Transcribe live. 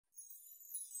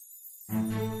Well,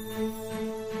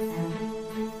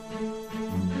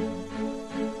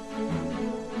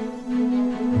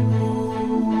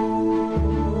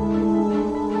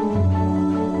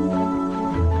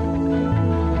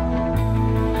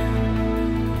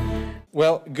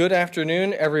 good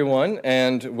afternoon, everyone,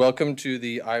 and welcome to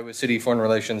the Iowa City Foreign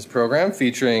Relations program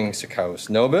featuring Sikowis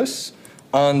Nobiss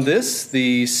on this,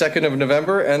 the 2nd of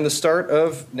November, and the start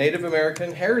of Native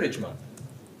American Heritage Month.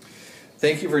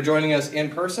 Thank you for joining us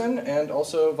in person and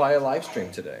also via live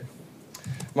stream today.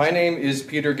 My name is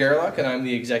Peter Gerlach, and I'm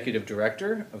the Executive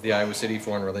Director of the Iowa City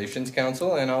Foreign Relations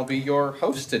Council, and I'll be your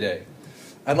host today.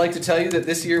 I'd like to tell you that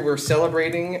this year we're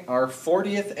celebrating our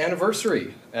 40th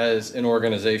anniversary as an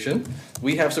organization.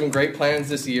 We have some great plans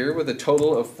this year with a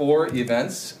total of 4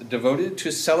 events devoted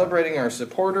to celebrating our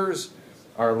supporters,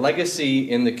 our legacy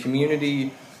in the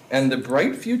community, and the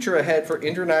bright future ahead for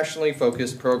internationally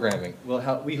focused programming.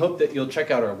 We hope that you'll check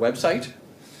out our website,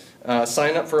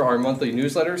 sign up for our monthly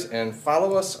newsletters, and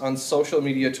follow us on social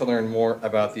media to learn more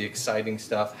about the exciting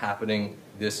stuff happening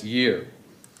this year.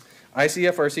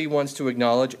 ICFRC wants to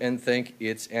acknowledge and thank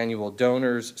its annual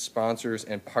donors, sponsors,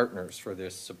 and partners for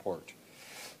this support.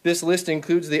 This list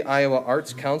includes the Iowa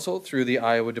Arts Council through the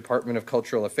Iowa Department of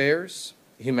Cultural Affairs,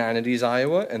 Humanities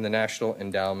Iowa and the National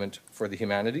Endowment for the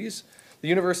Humanities, the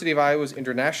University of Iowa's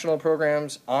International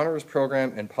Programs, Honors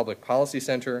Program, and Public Policy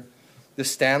Center, the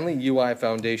Stanley UI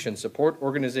Foundation Support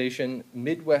Organization,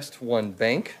 Midwest One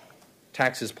Bank,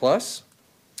 Taxes Plus,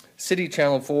 City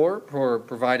Channel 4 for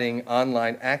providing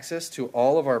online access to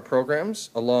all of our programs,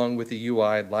 along with the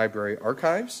UI Library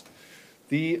Archives,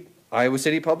 the Iowa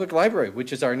City Public Library,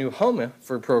 which is our new home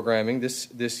for programming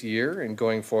this year and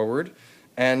going forward,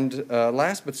 and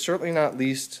last but certainly not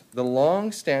least, the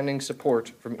long-standing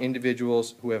support from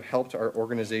individuals who have helped our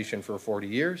organization for 40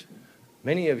 years.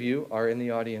 Many of you are in the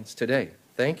audience today.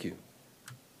 Thank you.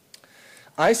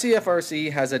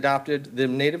 ICFRC has adopted the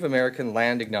Native American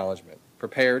Land Acknowledgement,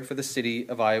 prepared for the City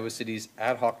of Iowa City's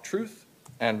Ad Hoc Truth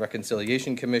and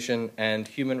Reconciliation Commission and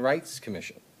Human Rights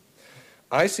Commission.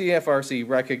 ICFRC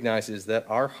recognizes that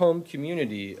our home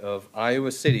community of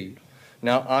Iowa City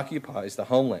now occupies the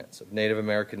homelands of Native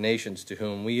American nations to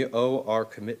whom we owe our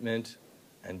commitment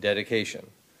and dedication.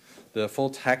 The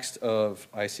full text of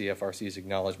ICFRC's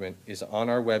acknowledgement is on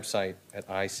our website at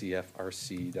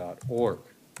icfrc.org.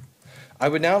 I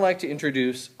would now like to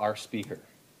introduce our speaker.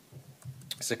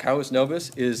 Sikowis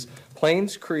Nobiss is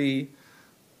Plains Cree,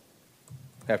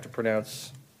 I have to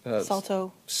pronounce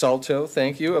Saulteaux,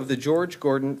 thank you, of the George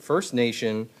Gordon First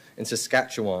Nation in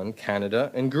Saskatchewan,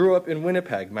 Canada, and grew up in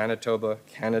Winnipeg, Manitoba,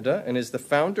 Canada, and is the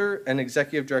founder and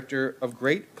executive director of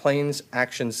Great Plains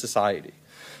Action Society.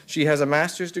 She has a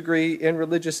master's degree in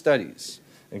religious studies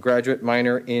and graduate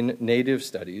minor in Native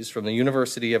Studies from the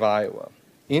University of Iowa.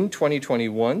 In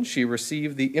 2021, she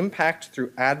received the Impact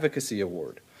Through Advocacy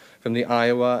Award from the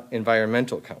Iowa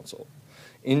Environmental Council.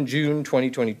 In June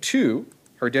 2022,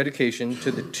 her dedication to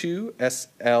the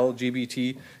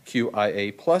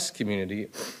 2SLGBTQIA+ community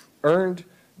earned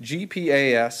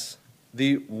GPAS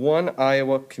the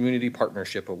OneIowa Community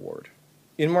Partnership Award.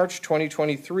 In March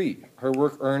 2023, her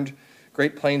work earned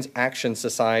Great Plains Action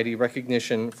Society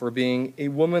recognition for being a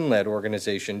woman-led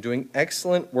organization doing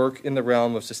excellent work in the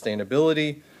realm of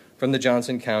sustainability from the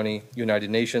Johnson County United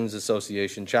Nations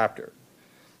Association chapter.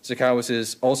 Sikowis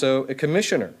is also a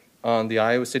commissioner on the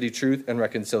Iowa City Truth and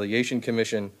Reconciliation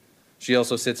Commission. She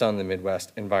also sits on the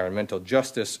Midwest Environmental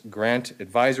Justice Grant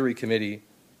Advisory Committee,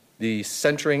 the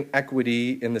Centering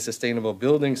Equity in the Sustainable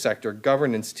Building Sector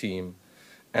Governance Team,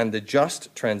 and the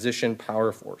Just Transition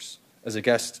Power Force as a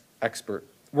guest expert,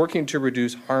 working to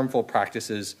reduce harmful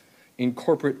practices in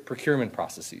corporate procurement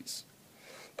processes.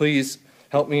 Please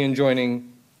help me in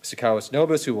joining Sikowis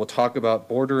Nobiss, who will talk about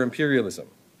border imperialism,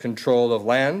 control of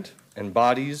land and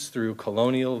bodies through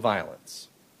colonial violence.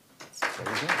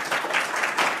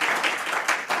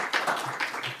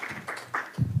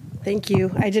 Thank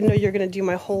you. I didn't know you were going to do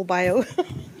my whole bio.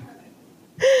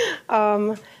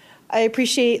 I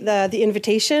appreciate the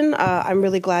invitation. I'm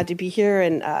really glad to be here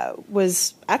and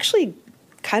was actually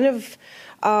kind of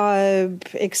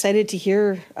excited to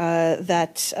hear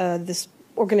that this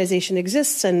organization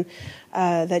exists and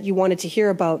that you wanted to hear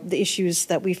about the issues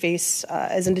that we face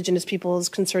as Indigenous peoples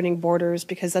concerning borders,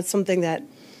 because that's something that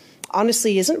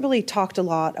honestly isn't really talked a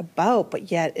lot about,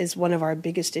 but yet is one of our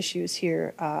biggest issues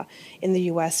here in the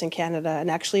U.S. and Canada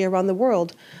and actually around the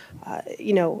world.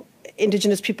 You know,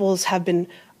 Indigenous peoples have been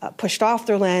pushed off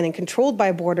their land and controlled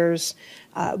by borders,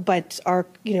 but are,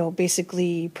 you know,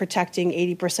 basically protecting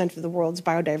 80% of the world's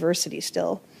biodiversity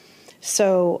still.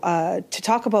 So to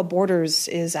talk about borders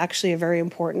is actually a very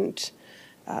important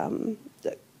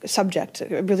subject,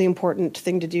 a really important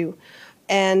thing to do.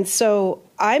 And so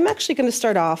I'm actually going to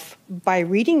start off by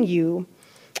reading you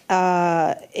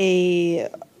a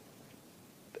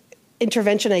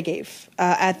intervention I gave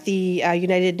at the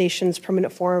United Nations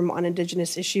Permanent Forum on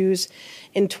Indigenous Issues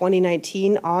in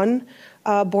 2019 on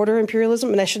border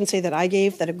imperialism. And I shouldn't say that I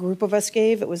gave, that a group of us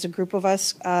gave. It was a group of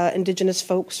us, Indigenous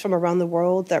folks from around the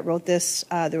world that wrote this.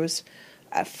 There was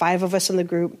 5 of us in the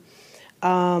group.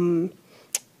 So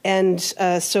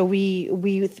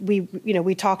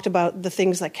we talked about the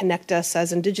things that connect us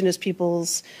as Indigenous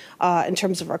peoples in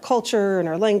terms of our culture and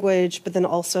our language, but then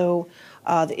also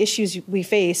the issues we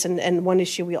face, and one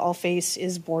issue we all face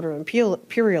is border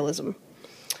imperialism.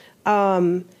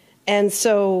 And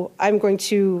so I'm going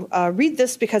to read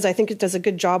this because I think it does a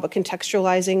good job of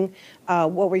contextualizing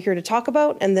what we're here to talk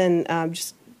about, and then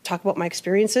just talk about my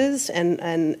experiences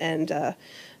and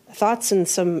thoughts and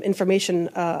some information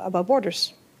about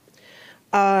borders.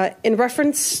 In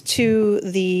reference to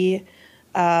the,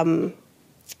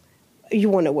 you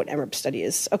won't know what MRIP study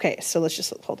is. Okay, so let's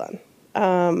just hold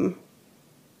on.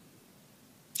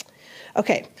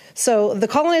 Okay, so the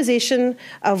colonization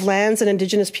of lands and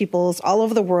Indigenous peoples all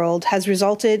over the world has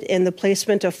resulted in the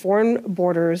placement of foreign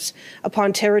borders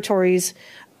upon territories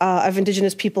of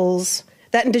Indigenous peoples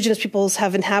that Indigenous peoples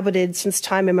have inhabited since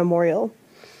time immemorial.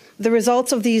 The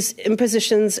results of these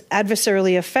impositions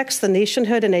adversarially affects the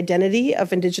nationhood and identity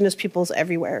of Indigenous peoples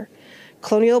everywhere.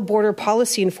 Colonial border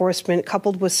policy enforcement,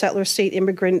 coupled with settler state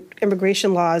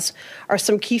immigration laws, are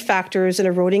some key factors in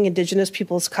eroding Indigenous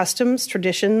peoples' customs,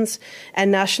 traditions,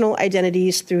 and national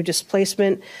identities through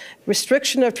displacement,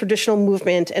 restriction of traditional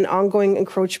movement, and ongoing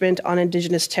encroachment on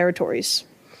Indigenous territories.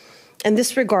 In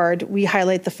this regard, we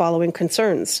highlight the following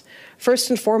concerns. First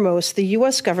and foremost, the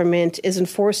U.S. government is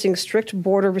enforcing strict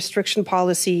border restriction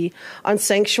policy on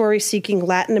sanctuary-seeking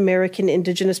Latin American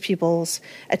Indigenous peoples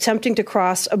attempting to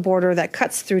cross a border that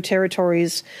cuts through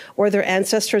territories where their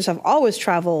ancestors have always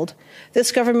traveled.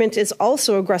 This government is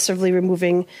also aggressively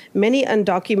removing many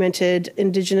undocumented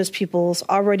Indigenous peoples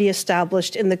already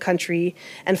established in the country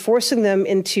and forcing them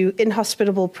into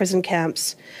inhospitable prison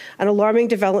camps. An alarming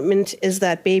development is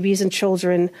that babies and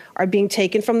children are being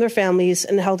taken from their families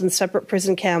and held in separate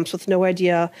prison camps with no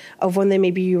idea of when they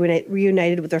may be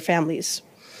reunited with their families.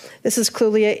 This is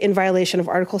clearly in violation of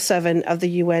Article 7 of the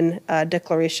UN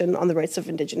Declaration on the Rights of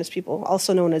Indigenous People,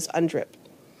 also known as UNDRIP.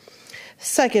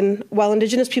 Second, while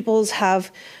Indigenous peoples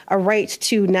have a right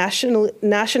to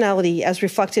nationality as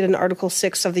reflected in Article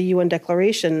 6 of the UN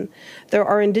Declaration, there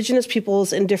are Indigenous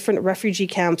peoples in different refugee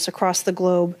camps across the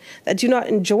globe that do not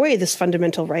enjoy this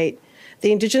fundamental right.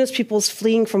 The Indigenous peoples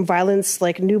fleeing from violence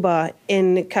like Nuba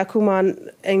in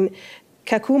Kakuma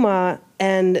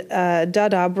and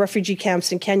Dadaab refugee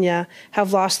camps in Kenya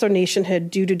have lost their nationhood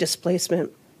due to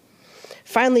displacement.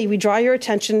 Finally, we draw your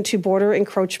attention to border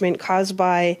encroachment caused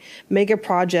by mega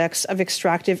projects of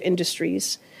extractive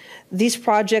industries. These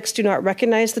projects do not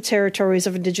recognize the territories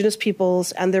of Indigenous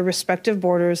peoples and their respective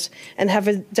borders and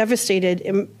have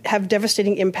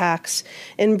devastating impacts.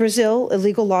 In Brazil,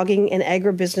 illegal logging and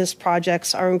agribusiness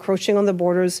projects are encroaching on the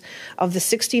borders of the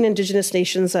 16 Indigenous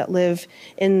nations that live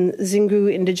in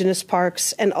Zingu Indigenous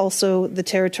parks and also the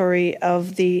territory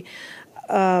of the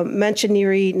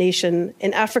Manchiniri Nation.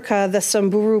 In Africa, the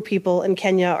Samburu people in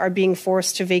Kenya are being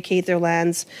forced to vacate their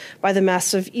lands by the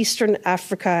massive Eastern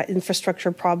Africa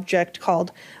infrastructure project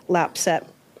called LAPSET.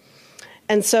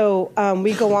 And so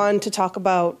we go on to talk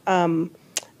about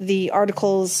the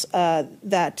articles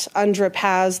that UNDRIP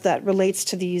has that relates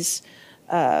to these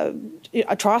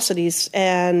atrocities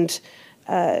and,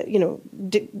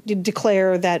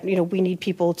 declare that, we need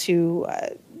people to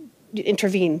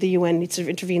intervene. The UN needs to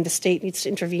intervene. The state needs to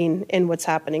intervene in what's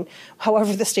happening.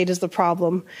 However, the state is the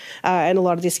problem in a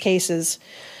lot of these cases.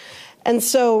 And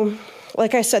so,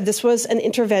 like I said, this was an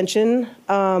intervention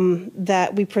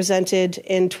that we presented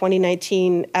in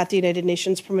 2019 at the United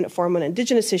Nations Permanent Forum on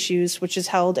Indigenous Issues, which is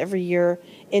held every year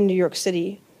in New York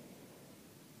City.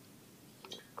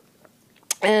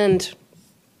 And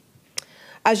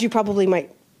as you probably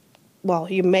might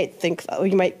you might think, or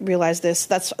you might realize this,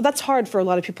 that's hard for a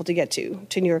lot of people to get to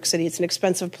New York City. It's an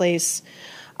expensive place.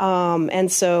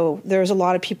 And so there's a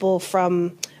lot of people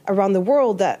from around the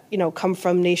world that, come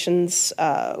from nations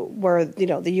where,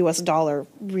 the U.S. dollar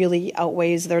really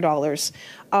outweighs their dollars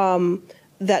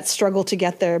that struggle to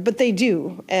get there. But they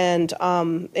do. And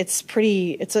it's a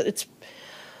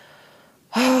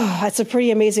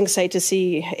pretty amazing sight to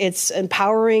see. It's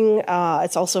empowering.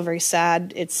 It's also very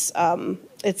sad. It's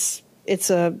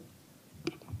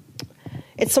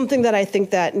something that I think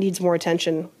that needs more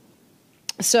attention.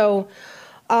 So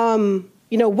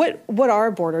what are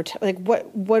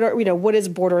what is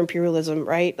border imperialism,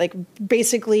 right? Like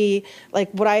basically,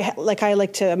 like what I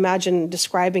like to imagine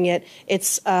describing it.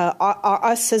 It's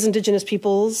us as Indigenous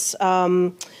peoples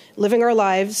living our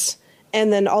lives,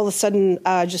 and then all of a sudden,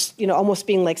 just almost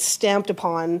being like stamped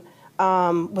upon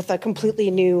with a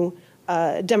completely new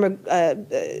map,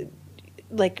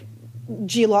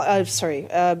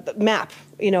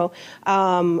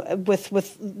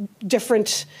 with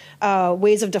different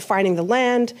ways of defining the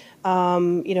land,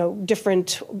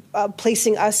 different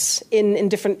placing us in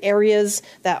different areas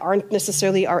that aren't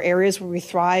necessarily our areas where we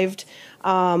thrived,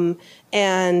 and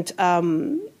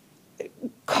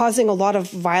causing a lot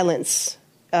of violence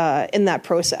in that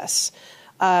process.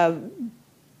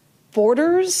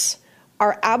 Borders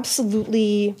are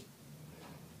absolutely,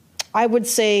 I would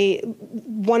say,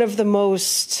 one of the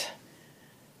most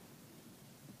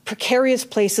precarious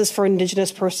places for an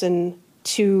Indigenous person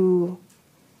to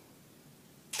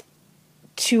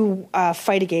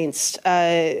fight against.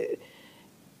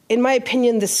 In my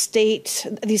opinion, the state,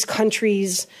 these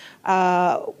countries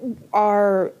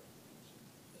are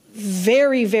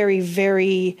very, very,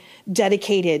 very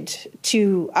dedicated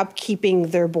to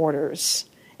upkeeping their borders.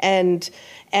 And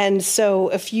so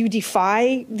if you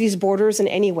defy these borders in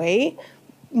any way,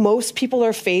 most people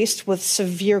are faced with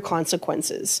severe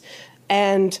consequences.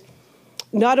 And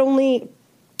not only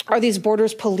are these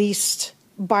borders policed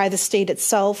by the state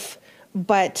itself,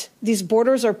 but these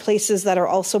borders are places that are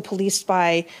also policed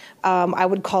by, I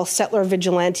would call settler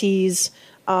vigilantes,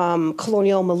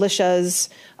 colonial militias,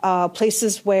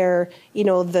 places where,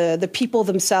 the people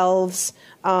themselves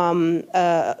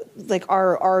are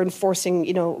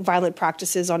enforcing, violent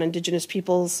practices on Indigenous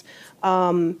peoples.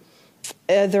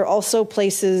 There are also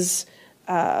places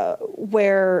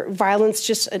where violence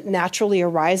just naturally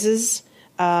arises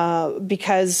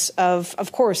because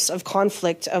of course, of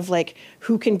conflict, of like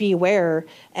who can be where,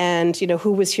 and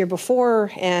who was here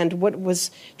before, and what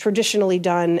was traditionally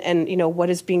done, and what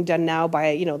is being done now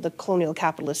by the colonial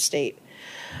capitalist state.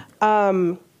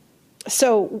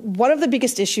 So one of the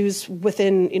biggest issues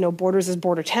within borders is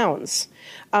border towns.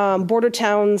 Border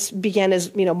towns began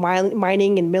as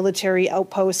mining and military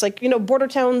outposts. Like border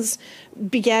towns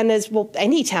began as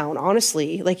any town,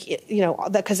 honestly. Like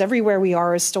that, because everywhere we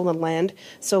are is stolen land.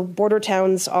 So border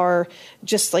towns are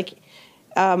just like.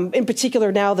 In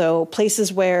particular now, though,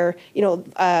 places where,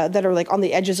 that are like on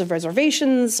the edges of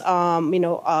reservations, on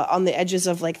the edges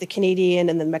of like the Canadian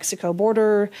and the Mexico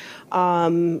border,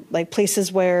 like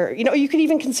places where, you could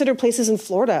even consider places in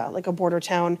Florida, like a border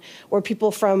town where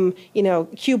people from,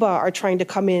 Cuba are trying to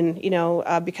come in,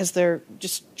 because they're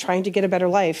just trying to get a better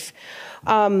life.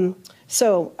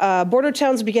 So border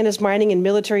towns began as mining and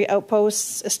military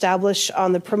outposts established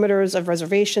on the perimeters of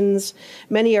reservations.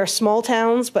 Many are small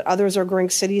towns, but others are growing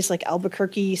cities like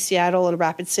Albuquerque, Seattle, and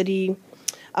Rapid City,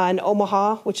 and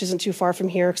Omaha, which isn't too far from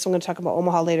here, because I'm going to talk about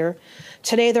Omaha later.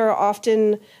 Today, they are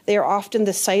often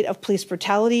the site of police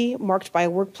brutality, marked by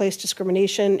workplace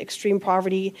discrimination, extreme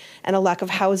poverty, and a lack of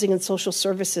housing and social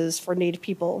services for Native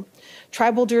people.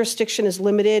 Tribal jurisdiction is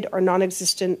limited or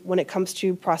non-existent when it comes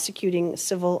to prosecuting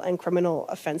civil and criminal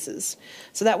offenses.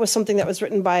 So that was something that was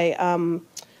written by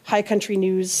High Country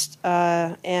News,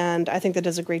 and I think that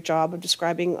does a great job of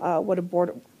describing what a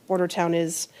border town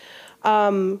is.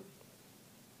 And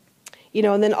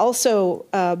then also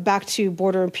back to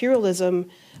border imperialism,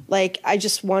 like I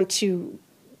just want to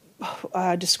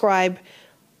describe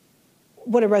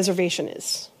what a reservation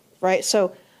is, right?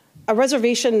 So a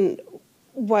reservation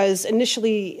was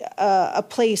initially a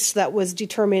place that was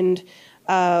determined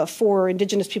for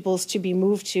Indigenous peoples to be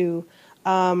moved to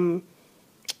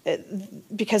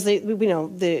because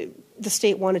the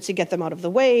state wanted to get them out of the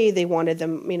way. They wanted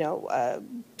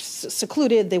them,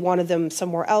 secluded. They wanted them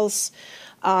somewhere else.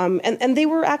 And they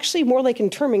were actually more like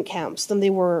internment camps than they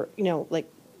were, like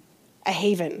a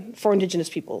haven for Indigenous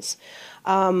peoples.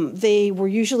 They were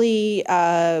usually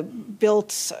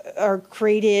built or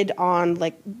created on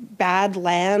like bad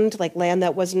land, like land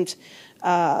that wasn't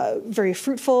very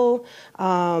fruitful.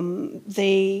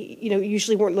 They,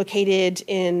 usually weren't located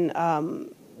in,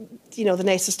 the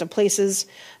nicest of places.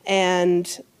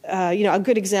 And a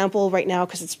good example right now,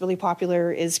 because it's really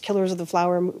popular, is Killers of the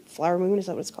Flower Moon. Is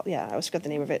that what it's called? Yeah, I always forget the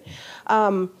name of it.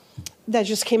 That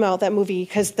just came out, that movie,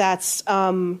 because that's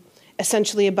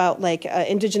essentially about like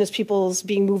Indigenous peoples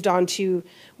being moved on to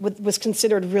what was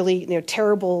considered really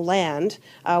terrible land,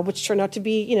 which turned out to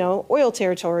be oil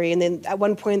territory. And then at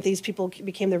one point these people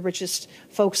became the richest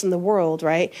folks in the world,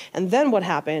 right? And then what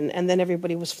happened? And then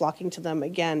everybody was flocking to them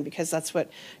again, because that's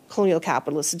what colonial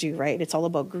capitalists do, right? It's all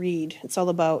about greed. It's all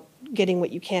about getting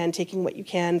what you can, taking what you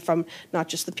can from not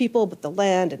just the people but the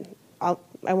land. And I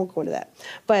won't go into that,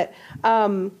 but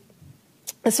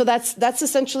so that's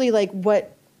essentially like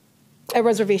what a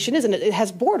reservation is, and it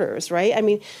has borders, right? I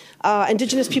mean,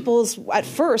 Indigenous peoples at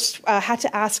first had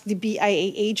to ask the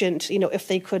BIA agent, if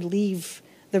they could leave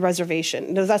the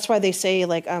reservation. That's why they say,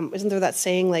 like, isn't there that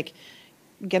saying, like,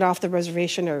 get off the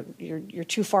reservation, or you're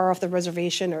too far off the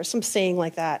reservation, or some saying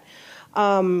like that,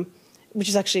 which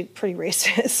is actually pretty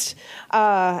racist.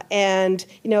 And,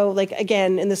 like,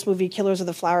 again, in this movie, Killers of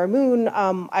the Flower Moon,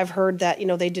 I've heard that,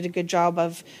 they did a good job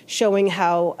of showing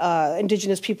how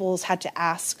Indigenous peoples had to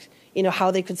ask,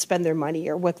 how they could spend their money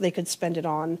or what they could spend it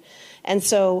on. And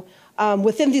so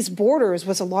within these borders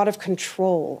was a lot of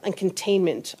control and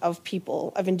containment of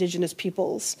people, of Indigenous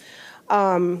peoples.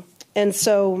 And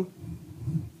so,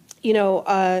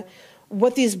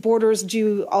 what these borders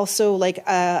do also, like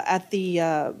at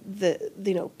the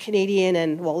Canadian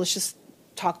and, well, let's just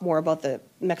talk more about the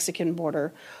Mexican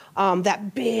border.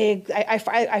 That big,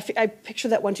 I picture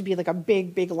that one to be like a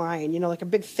big line, like a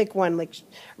big thick one, like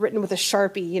written with a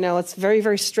Sharpie, it's very,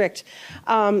 very strict.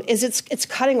 It's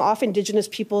cutting off Indigenous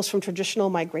peoples from traditional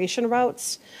migration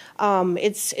routes.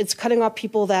 It's cutting off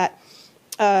people that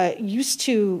used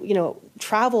to,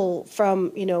 travel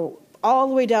from, all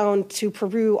the way down to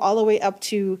Peru, all the way up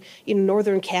to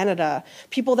northern Canada.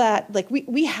 People that, like,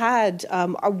 we had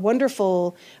our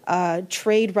wonderful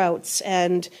trade routes,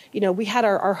 and we had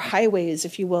our highways,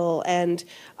 if you will, and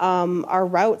our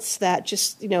routes that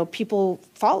just people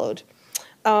followed,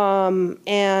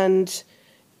 and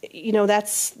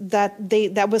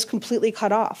that was completely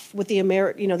cut off with the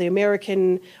the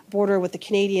American border, with the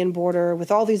Canadian border,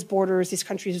 with all these borders, these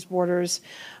countries' borders.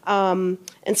 And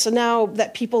so now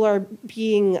that people are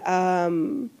being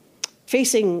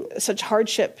facing such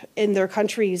hardship in their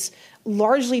countries,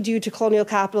 largely due to colonial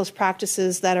capitalist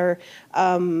practices that are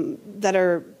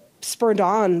spurred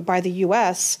on by the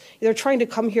U.S., they're trying to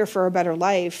come here for a better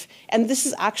life, and this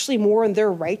is actually more in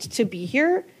their right to be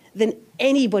here than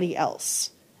anybody else.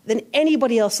 Than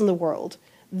anybody else in the world.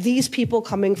 These people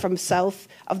coming from south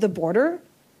of the border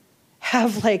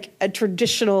have like a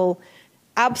traditional,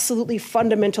 absolutely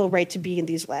fundamental right to be in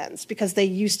these lands, because they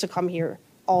used to come here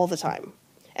all the time.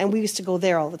 And we used to go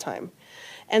there all the time.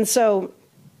 And so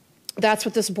that's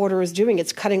what this border is doing.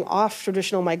 It's cutting off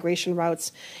traditional migration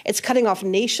routes. It's cutting off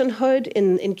nationhood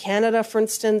in Canada, for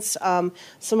instance.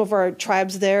 Some of our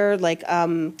tribes there, like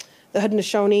the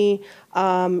Haudenosaunee,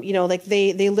 like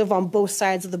they live on both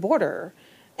sides of the border.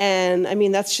 And I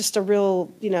mean, that's just a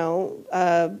real,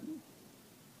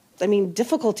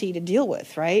 difficulty to deal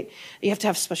with, right? You have to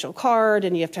have a special card,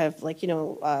 and you have to have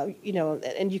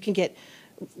and you can get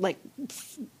like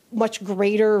much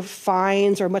greater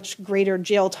fines or much greater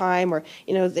jail time, or,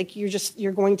 like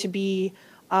you're going to be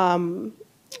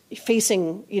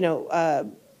facing,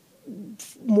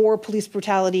 more police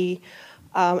brutality.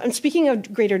 And speaking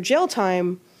of greater jail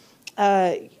time,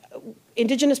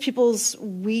 Indigenous peoples,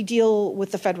 we deal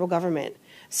with the federal government.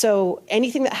 So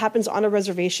anything that happens on a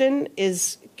reservation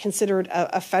is considered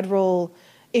a federal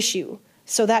issue.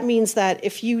 So that means that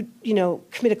if you,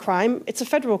 commit a crime, it's a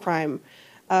federal crime,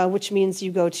 which means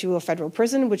you go to a federal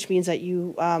prison, which means that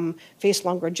you face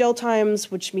longer jail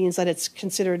times, which means that it's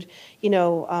considered,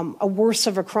 a worse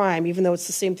of a crime, even though it's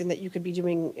the same thing that you could be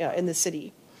doing in the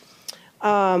city.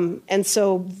 And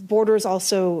so borders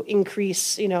also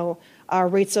increase,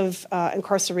 rates of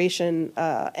incarceration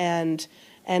and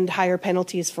higher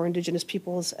penalties for Indigenous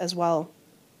peoples as well.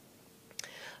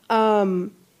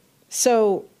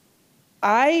 So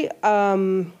I,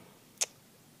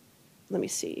 let me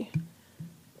see.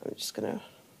 I'm just going to,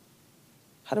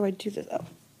 how do I do this? Oh,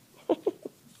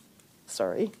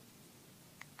 sorry.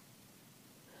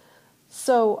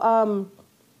 So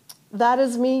that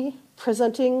is me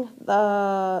presenting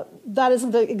that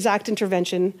isn't the exact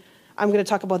intervention. I'm going to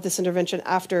talk about this intervention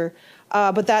after,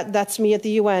 but that's me at the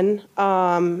UN,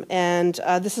 and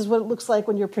this is what it looks like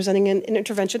when you're presenting an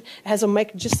intervention. It has a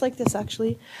mic just like this,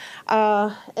 actually,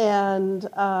 and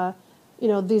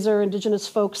these are Indigenous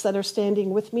folks that are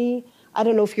standing with me. I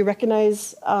don't know if you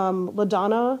recognize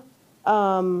LaDonna.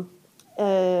 How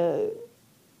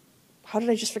did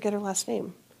I just forget her last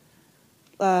name?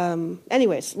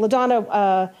 Anyways,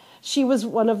 LaDonna she was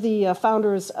one of the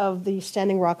founders of the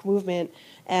Standing Rock movement,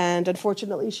 and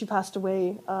unfortunately she passed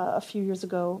away a few years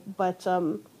ago. But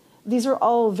these are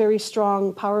all very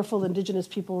strong, powerful Indigenous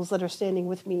peoples that are standing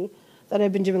with me, that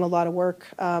I've been doing a lot of work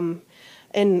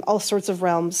in all sorts of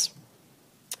realms.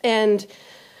 And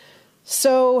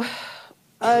so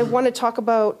I want to talk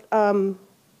about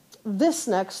this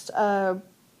next.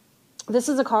 This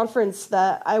is a conference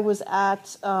that I was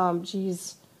at,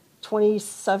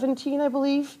 2017, I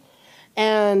believe.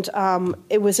 And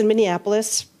it was in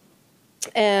Minneapolis.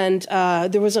 And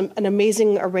there was an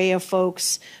amazing array of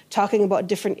folks talking about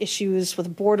different issues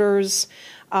with borders.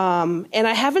 And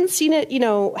I haven't seen it,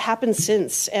 happen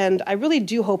since. And I really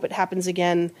do hope it happens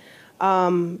again,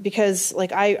 because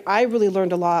I really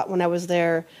learned a lot when I was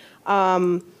there.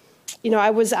 I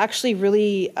was actually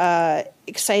really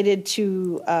excited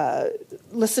to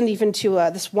listen even to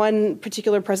this one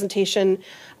particular presentation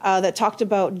that talked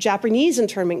about Japanese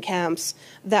internment camps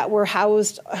that were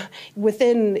housed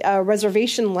within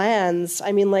reservation lands.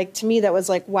 I mean, to me, that was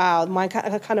wow,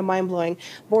 kind of mind-blowing.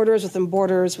 Borders within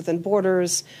borders within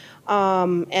borders,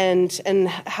 and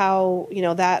how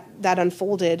that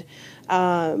unfolded.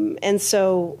 And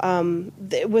so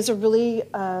it was a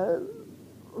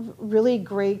really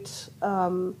great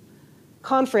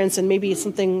conference, and maybe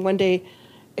something one day,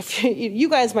 if you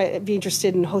guys might be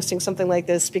interested in hosting something like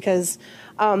this, because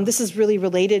this is really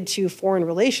related to foreign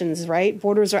relations, right?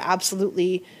 Borders are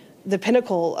absolutely the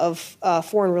pinnacle of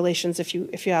foreign relations, if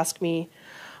you ask me.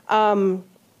 And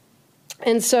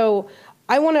so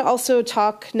I want to also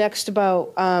talk next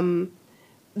about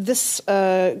this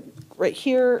right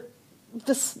here,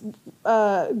 this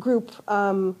group,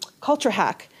 Culture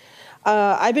Hack.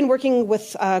 I've been working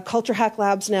with Culture Hack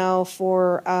Labs now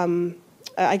for,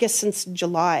 I guess, since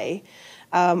July.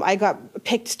 I got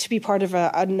picked to be part of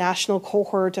a national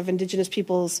cohort of Indigenous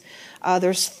peoples.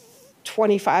 There's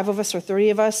 25 of us or 30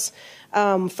 of us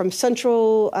from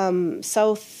Central,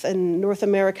 South, and North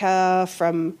America,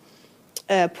 from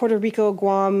Puerto Rico,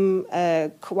 Guam,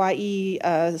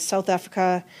 Kauai, South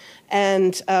Africa.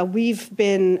 And we've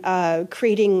been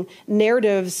creating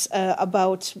narratives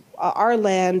about our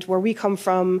land, where we come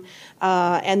from,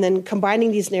 and then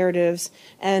combining these narratives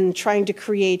and trying to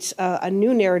create a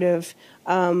new narrative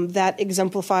that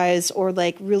exemplifies or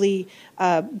really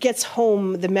gets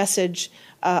home the message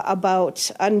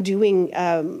about undoing,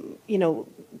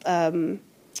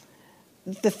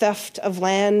 the theft of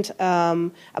land,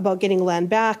 about getting land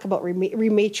back, about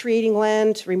rematriating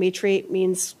land. Rematriate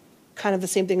means kind of the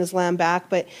same thing as land back,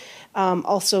 but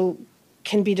also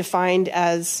can be defined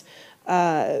as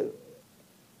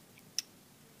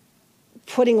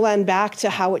putting land back to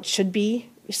how it should be.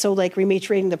 So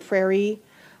rematriating the prairie,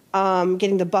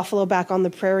 getting the buffalo back on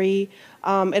the prairie.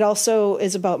 It also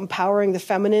is about empowering the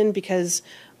feminine, because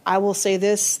I will say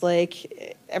this,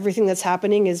 everything that's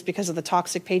happening is because of the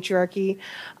toxic patriarchy.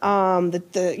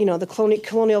 The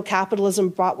colonial capitalism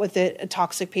brought with it a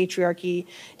toxic patriarchy,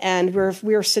 and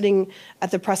we're sitting at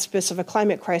the precipice of a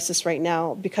climate crisis right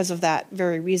now because of that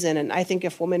very reason. And I think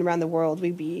if women around the world,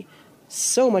 we'd be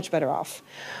so much better off.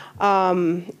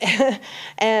 And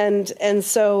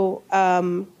so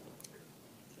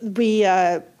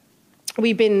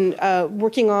we've been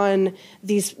working on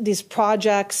these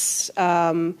projects.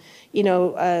 Our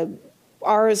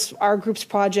group's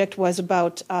project was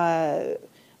about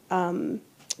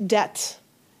debt,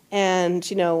 and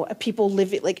people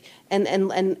living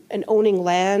and owning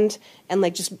land,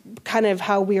 and just kind of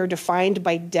how we are defined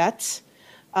by debt.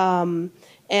 And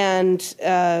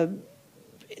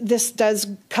this does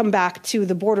come back to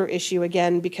the border issue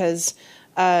again, because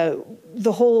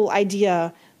the whole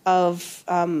idea of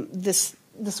this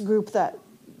group that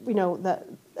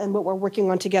and what we're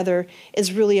working on together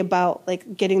is really about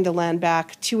getting the land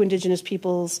back to Indigenous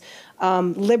peoples.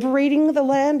 Liberating the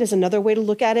land is another way to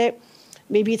look at it.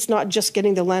 Maybe it's not just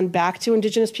getting the land back to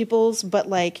Indigenous peoples, but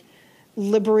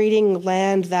liberating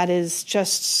land that is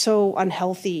just so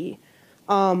unhealthy,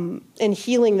 and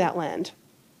healing that land.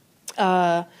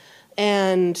 And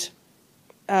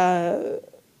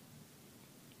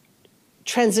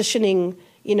transitioning,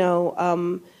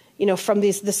 from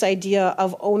this idea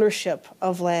of ownership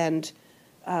of land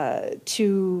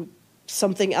to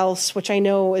something else, which I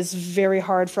know is very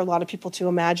hard for a lot of people to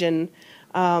imagine.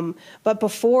 But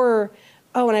before,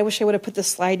 and I wish I would have put this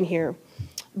slide in here.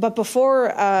 But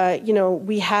before,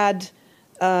 we had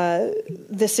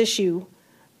this issue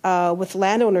with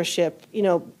land ownership,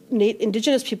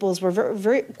 Indigenous peoples were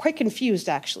very quite confused,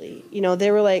 actually.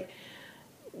 They were like,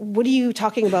 what are you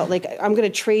talking about? I'm going to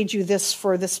trade you this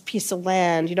for this piece of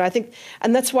land. I think,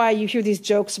 and that's why you hear these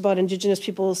jokes about Indigenous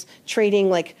peoples trading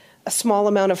a small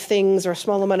amount of things or a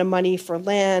small amount of money for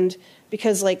land,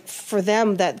 because like for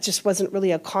them that just wasn't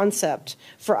really a concept.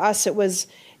 For us, it was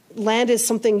land is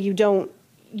something you don't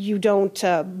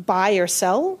buy or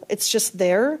sell. It's just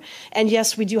there. And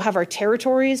yes, we do have our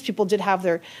territories. People did have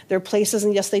their places,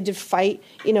 and yes, they did fight,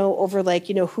 over like,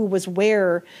 who was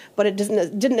where, but it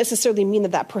didn't necessarily mean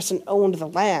that person owned the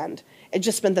land. It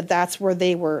just meant that that's where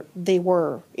they were,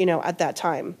 at that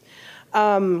time.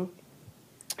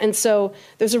 And so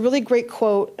there's a really great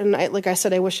quote, and like I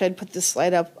said, I wish I'd put this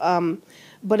slide up,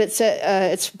 but it's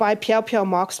by Piao Piao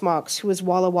Mox Mox, who was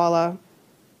Walla Walla.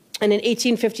 And in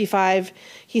 1855,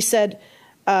 he said,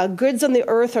 goods on the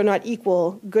earth are not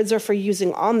equal. Goods are for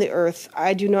using on the earth.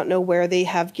 I do not know where they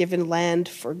have given land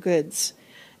for goods.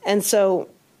 And so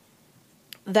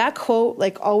that quote,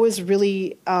 like, always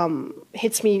really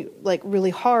hits me, like,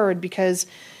 really hard, because,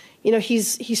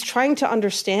 he's trying to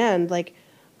understand, like,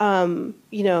 how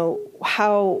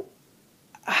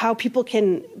people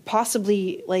can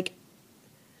possibly, like,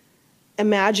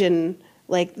 imagine,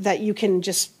 like, that you can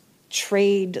just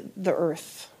trade the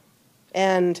earth.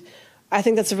 And I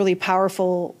think that's a really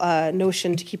powerful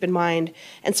notion to keep in mind.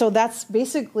 And so that's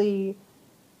basically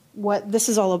what this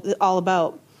is all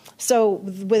about. So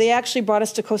they actually brought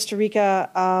us to Costa Rica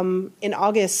in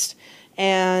August,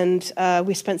 and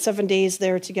we spent 7 days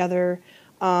there together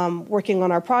working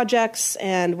on our projects,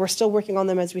 and we're still working on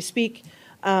them as we speak.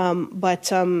 But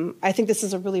I think this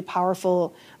is a really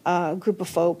powerful group of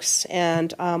folks,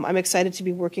 and I'm excited to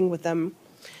be working with them.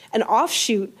 An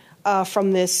offshoot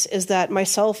from this is that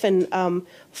myself and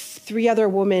 3 other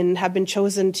women have been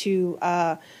chosen to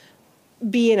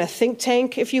be in a think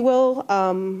tank, if you will.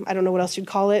 I don't know what else you'd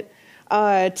call it,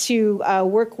 to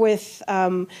work with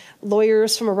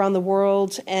lawyers from around the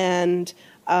world and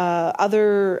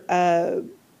other,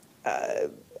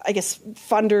 I guess,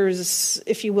 funders,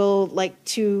 if you will, like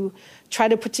to try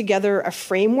to put together a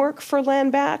framework for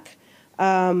land back.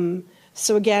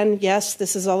 So again, yes,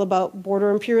 this is all about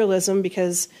border imperialism,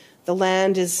 because the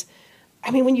land is,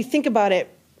 I mean, when you think about it,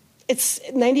 it's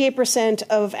 98%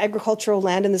 of agricultural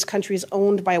land in this country is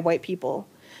owned by white people.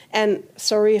 And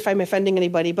sorry if I'm offending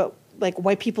anybody, but like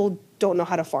white people don't know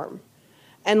how to farm.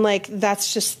 And like,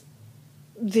 that's just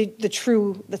the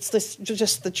true,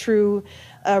 just the true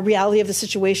reality of the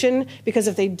situation. Because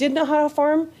if they did know how to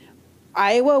farm,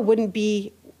 Iowa wouldn't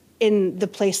be in the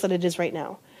place that it is right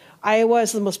now. Iowa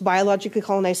is the most biologically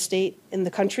colonized state in the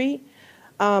country.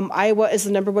 Iowa is the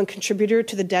 #1 contributor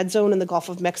to the dead zone in the Gulf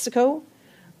of Mexico.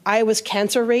 Iowa's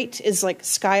cancer rate is like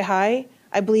sky high.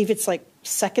 I believe it's like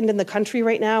 2nd in the country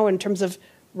right now in terms of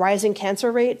rising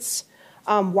cancer rates.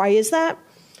 Why is that?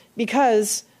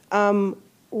 Because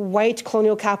white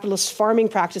colonial capitalist farming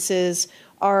practices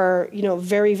are,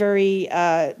 very, very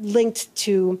linked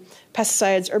to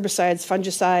pesticides, herbicides,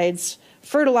 fungicides,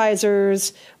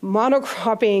 fertilizers,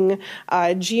 monocropping,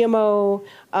 GMO,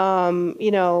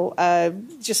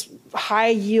 just high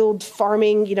yield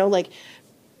farming, like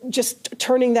just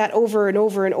turning that over and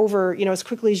over and over, as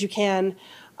quickly as you can.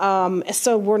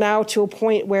 So we're now to a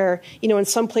point where, in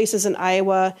some places in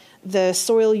Iowa, the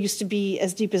soil used to be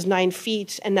as deep as 9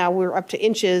 feet, and now we're up to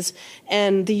inches.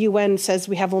 And the UN says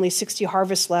we have only 60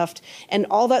 harvests left. And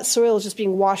all that soil is just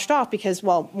being washed off because,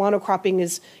 well, monocropping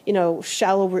is,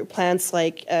 shallow root plants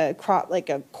like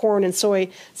corn and soy.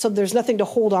 So there's nothing to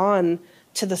hold on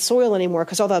to the soil anymore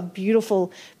because all that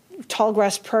beautiful tall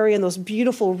grass prairie and those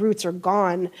beautiful roots are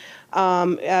gone.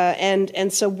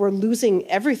 And so we're losing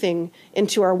everything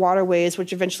into our waterways,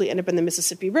 which eventually end up in the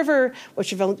Mississippi River,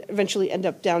 which eventually end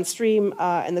up downstream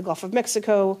in the Gulf of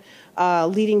Mexico,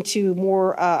 leading to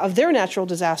more of their natural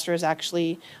disasters,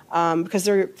 actually, because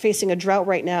they're facing a drought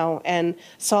right now, and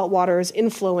salt water is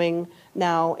inflowing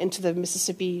now into the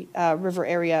Mississippi River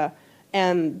area.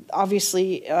 And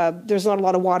obviously, there's not a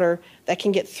lot of water that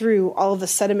can get through all of the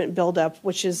sediment buildup,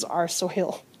 which is our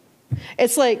soil.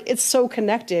 It's like, it's so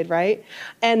connected, right?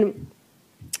 And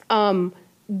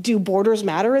do borders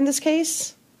matter in this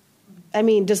case? I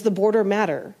mean, does the border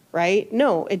matter, right?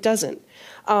 No, it doesn't.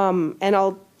 And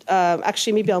I'll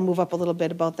actually, maybe I'll move up a little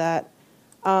bit about that.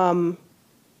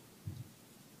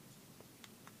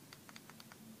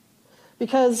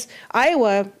 Because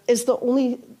Iowa is the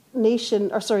only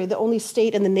the only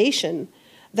state in the nation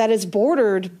that is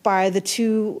bordered by the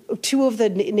two of the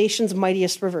nation's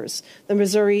mightiest rivers, the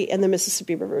Missouri and the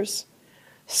Mississippi rivers.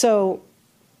 So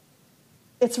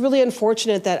it's really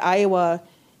unfortunate that Iowa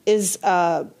is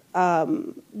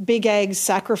Big Ag's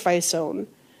sacrifice zone,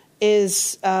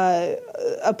 is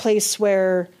a place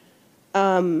where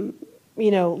land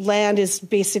is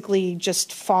basically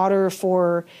just fodder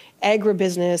for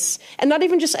agribusiness, and not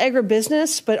even just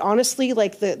agribusiness, but honestly,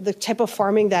 like the type of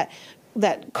farming that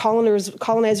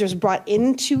colonizers brought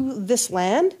into this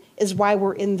land is why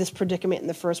we're in this predicament in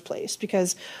the first place.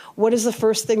 Because what is the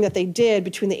first thing that they did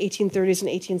between the 1830s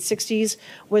and 1860s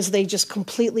was they just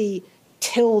completely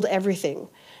tilled everything.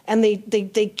 And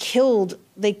they killed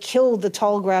the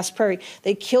tall grass prairie.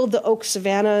 They killed the oak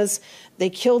savannas.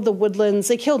 They killed the woodlands.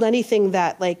 They killed anything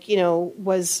that, like, you know,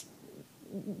 was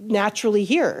naturally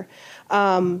here.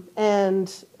 And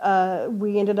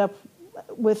we ended up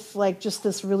with, like, just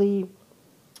this really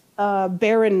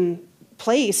barren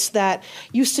place that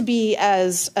used to be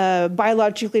as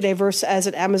biologically diverse as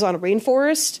an Amazon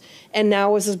rainforest, and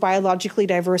now is as biologically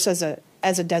diverse as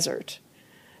a desert.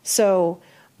 So,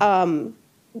 and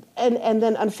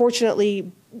then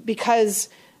unfortunately, because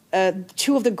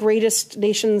two of the greatest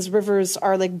nation's rivers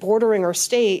are like bordering our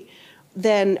state,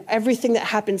 then everything that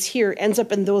happens here ends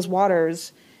up in those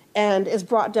waters and is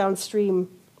brought downstream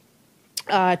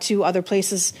to other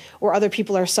places where other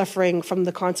people are suffering from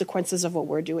the consequences of what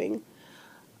we're doing.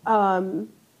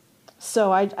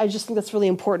 So I just think that's really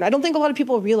important. I don't think a lot of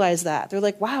people realize that. They're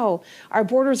like, wow, our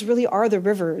borders really are the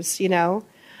rivers, you know?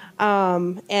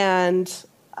 And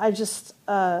I just,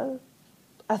 I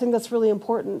think that's really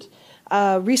important.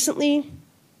 Recently,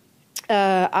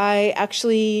 I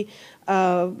actually,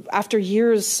 after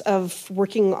years of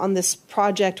working on this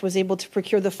project, was able to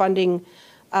procure the funding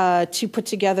to put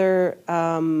together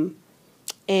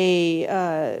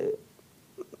a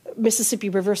Mississippi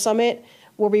River Summit,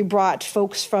 where we brought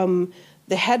folks from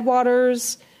the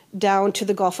headwaters down to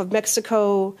the Gulf of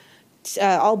Mexico,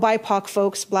 all BIPOC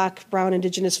folks, Black, Brown,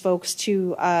 Indigenous folks,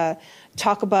 to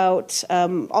talk about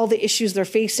all the issues they're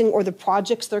facing or the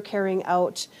projects they're carrying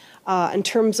out in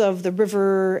terms of the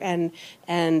river and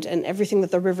everything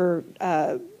that the river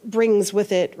brings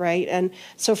with it, right? And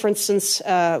so, for instance,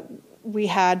 we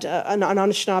had an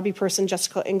Anishinaabe person,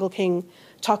 Jessica Engelking,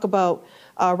 talk about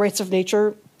rights of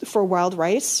nature for wild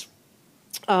rice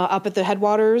up at the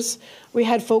headwaters. We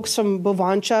had folks from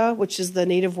Bovancha, which is the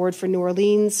native word for New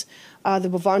Orleans, the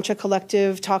Bovancha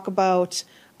Collective, talk about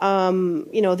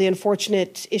the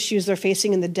unfortunate issues they're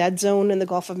facing in the dead zone in the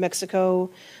Gulf of Mexico.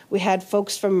 We had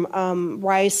folks from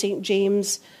Rise St.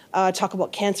 James talk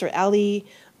about Cancer Alley.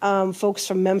 Folks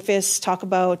from Memphis talk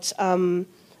about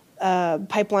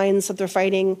pipelines that they're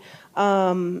fighting.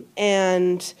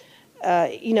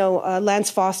 Lance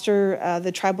Foster,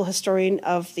 the tribal historian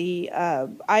of the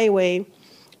Iowa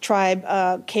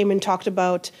tribe, came and talked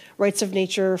about rights of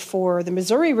nature for the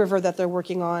Missouri River that they're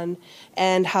working on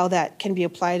and how that can be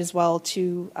applied as well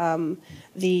to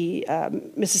the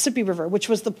Mississippi River, which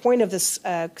was the point of this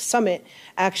summit,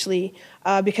 actually,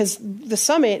 because the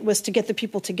summit was to get the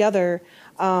people together.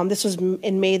 This was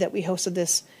in May that we hosted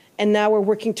this. And now we're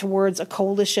working towards a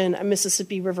coalition, a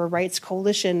Mississippi River Rights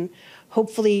Coalition,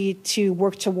 hopefully to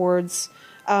work towards,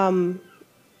 I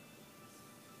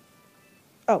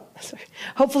was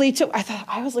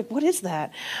like, what is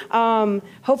that?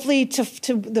 Hopefully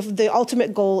the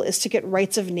ultimate goal is to get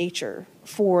rights of nature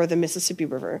for the Mississippi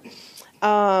River.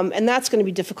 And that's going to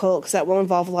be difficult because that will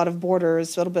involve a lot of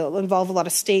borders. It'll involve a lot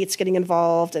of states getting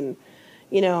involved and,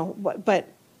 but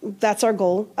that's our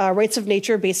goal. Rights of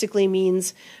nature basically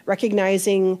means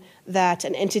recognizing that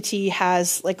an entity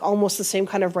has like almost the same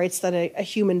kind of rights that a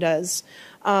human does.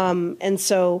 And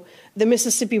so the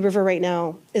Mississippi River right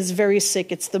now is very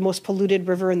sick. It's the most polluted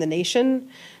river in the nation.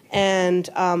 And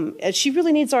she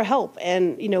really needs our help.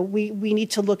 And, we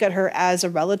need to look at her as a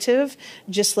relative,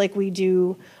 just like we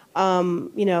do,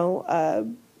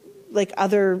 like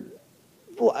other.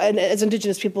 And as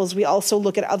Indigenous peoples, we also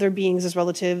look at other beings as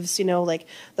relatives, like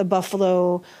the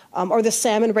buffalo or the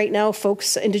salmon. Right now,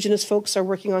 Indigenous folks are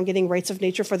working on getting rights of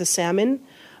nature for the salmon.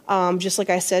 Just like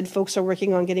I said, folks are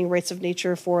working on getting rights of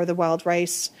nature for the wild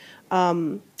rice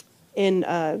in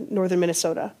northern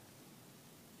Minnesota.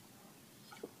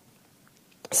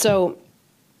 So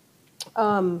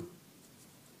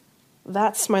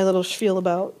that's my little spiel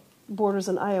about borders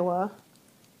in Iowa.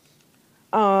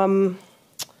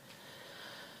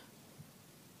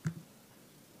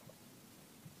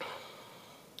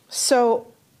 So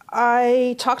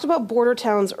I talked about border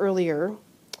towns earlier,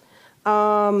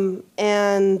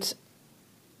 and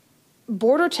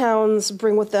border towns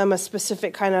bring with them a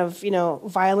specific kind of,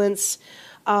 violence.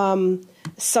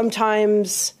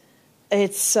 Sometimes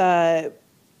it's oh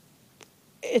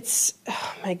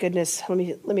my goodness, let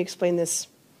me explain this.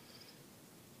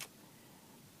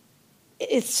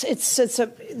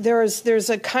 There's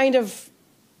a kind of,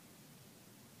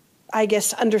 I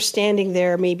guess, understanding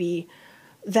there maybe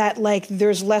that like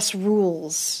there's less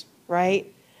rules,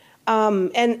 right?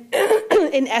 And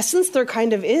in essence, there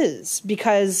kind of is,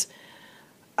 because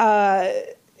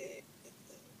the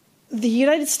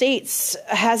United States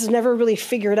has never really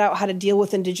figured out how to deal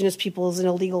with Indigenous peoples in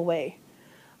a legal way.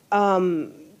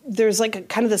 There's like a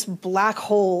kind of this black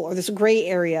hole or this gray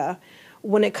area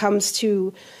when it comes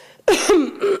to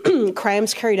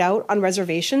crimes carried out on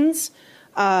reservations,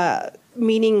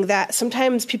 meaning that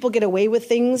sometimes people get away with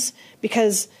things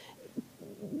because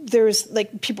there's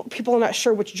like people are not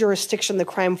sure which jurisdiction the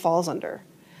crime falls under.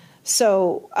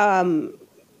 So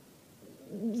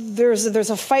there's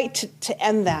a fight to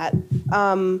end that.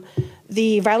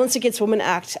 The Violence Against Women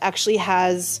Act actually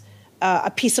has a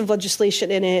piece of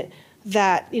legislation in it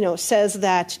that says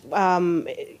that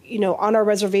on our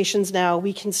reservations now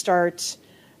we can start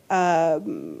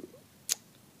holding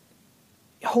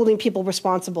people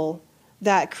responsible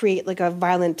that create like a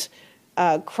violent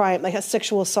crime, like a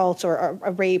sexual assault or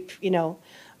a rape,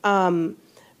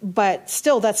 but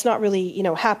still that's not really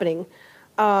happening.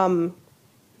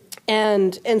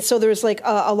 And so there's like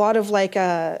a lot of like,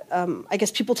 I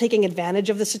guess, people taking advantage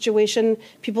of the situation,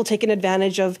 people taking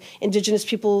advantage of Indigenous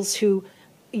peoples who,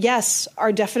 yes,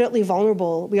 are definitely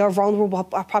vulnerable. We are vulnerable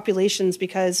populations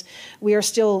because we are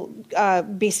still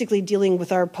basically dealing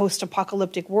with our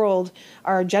post-apocalyptic world,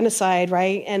 our genocide,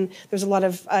 right? And there's a lot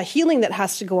of healing that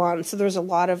has to go on. So there's a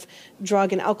lot of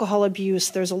drug and alcohol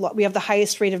abuse. We have the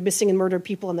highest rate of missing and murdered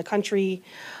people in the country.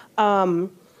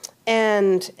 And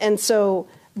so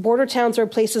border towns are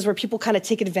places where people kind of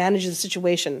take advantage of the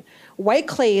situation. White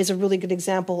Clay is a really good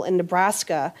example in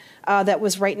Nebraska that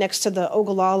was right next to the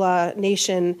Ogallala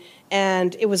Nation,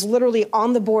 and it was literally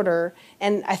on the border,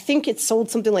 and I think it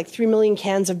sold something like 3 million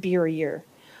cans of beer a year.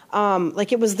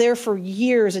 Like it was there for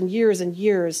years and years and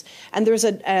years. And there's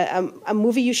a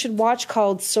movie you should watch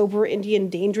called Sober Indian,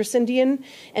 Dangerous Indian,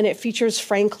 and it features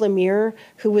Frank Lemire,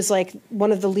 who was like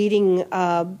one of the leading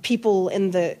people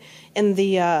in the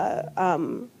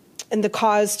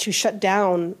cause to shut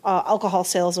down alcohol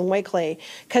sales in White Clay,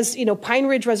 because Pine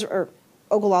Ridge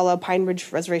Ogallala Pine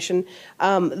Ridge Reservation,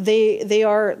 they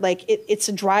are like it's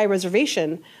a dry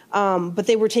reservation, but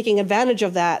they were taking advantage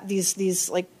of that. These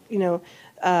like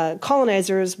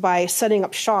colonizers by setting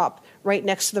up shop right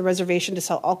next to the reservation to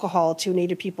sell alcohol to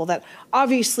Native people that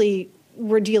obviously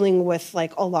we're dealing with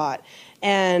like a lot.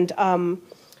 And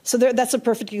so that's a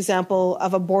perfect example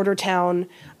of a border town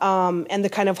and the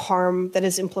kind of harm that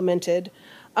is implemented.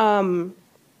 There's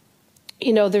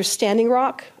Standing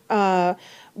Rock,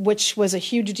 which was a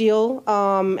huge deal,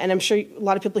 and I'm sure a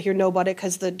lot of people here know about it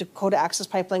because the Dakota Access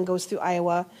Pipeline goes through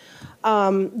Iowa.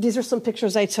 These are some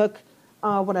pictures I took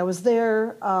when I was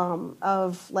there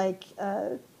of like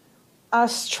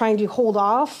us trying to hold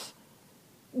off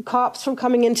cops from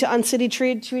coming into unceded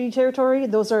treaty territory.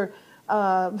 Those are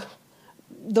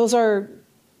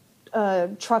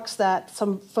trucks that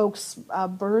some folks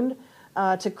burned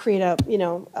to create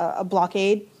a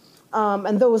blockade,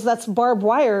 and that's barbed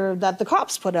wire that the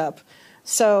cops put up.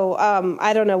 So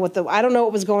I don't know what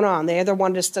was going on. They either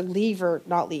wanted us to leave or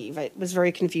not leave. It was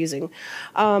very confusing,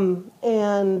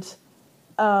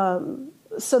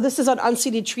 so this is on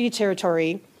unceded treaty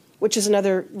territory, which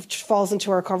falls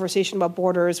into our conversation about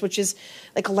borders, which is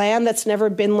like land that's never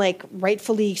been like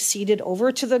rightfully ceded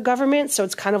over to the government. So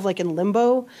it's kind of like in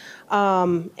limbo.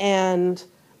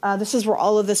 This is where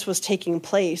all of this was taking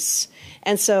place.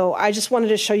 And so I just wanted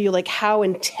to show you like how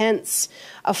intense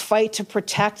a fight to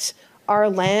protect our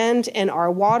land and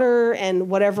our water and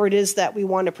whatever it is that we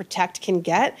want to protect can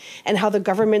get, and how the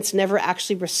governments never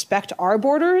actually respect our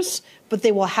borders, but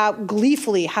they will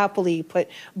gleefully, happily put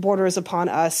borders upon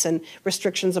us and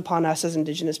restrictions upon us as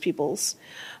Indigenous peoples.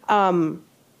 And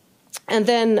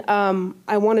then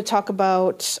I want to talk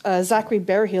about Zachary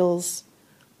Bearhills.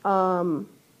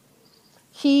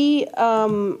 He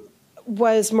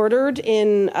was murdered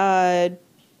in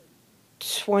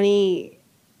 2017,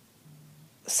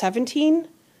 17,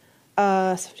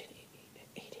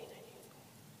 18, 19,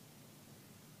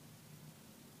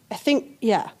 I think,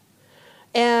 yeah.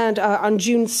 And on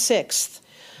June 6th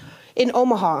in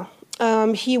Omaha.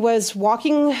 He was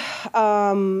walking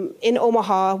in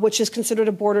Omaha, which is considered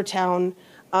a border town,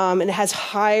 and it has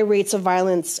high rates of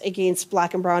violence against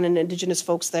Black and Brown and Indigenous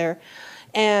folks there.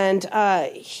 And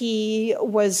he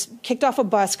was kicked off a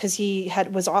bus because he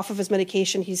was off of his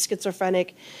medication. He's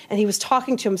schizophrenic, and he was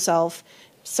talking to himself.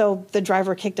 So the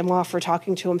driver kicked him off for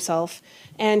talking to himself.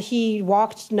 And he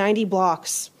walked 90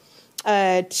 blocks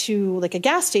to like a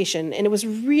gas station, and it was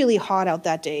really hot out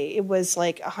that day. It was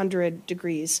like 100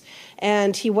 degrees.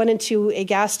 And he went into a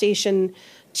gas station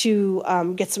to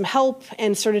get some help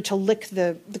and started to lick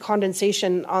the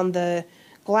condensation on the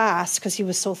glass because he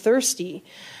was so thirsty.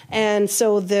 And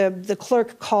so the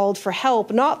clerk called for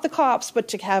help, not the cops, but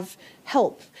to have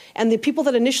help. And the people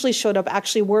that initially showed up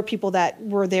actually were people that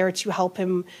were there to help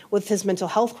him with his mental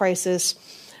health crisis.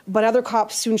 But other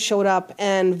cops soon showed up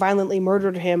and violently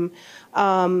murdered him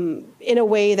in a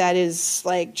way that is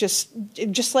like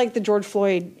just like the George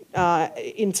Floyd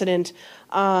incident.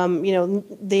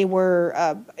 They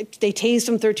tased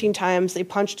him 13 times. They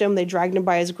punched him. They dragged him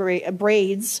by his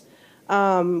braids,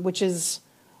 which is,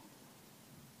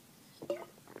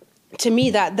 to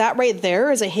me, that right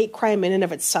there is a hate crime in and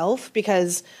of itself,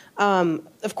 because,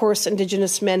 of course,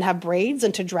 Indigenous men have braids,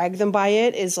 and to drag them by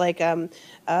it is like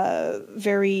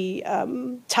very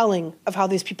telling of how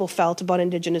these people felt about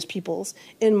Indigenous peoples,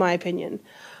 in my opinion.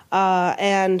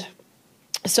 And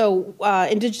so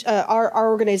our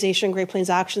organization, Great Plains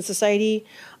Action Society,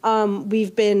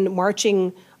 we've been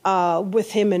marching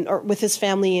with him or with his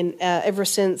family ever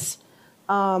since.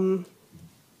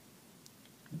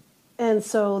 And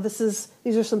so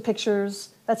these are some pictures.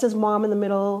 That's his mom in the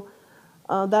middle.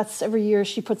 That's every year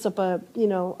she puts up a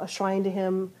shrine to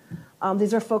him.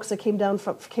 These are folks that came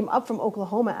up from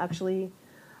Oklahoma, actually,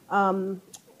 and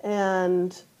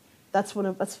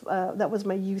that was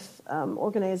my youth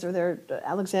organizer there,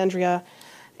 Alexandria,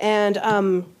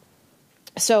 and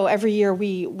so every year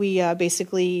we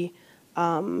basically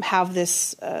have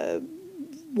this prayer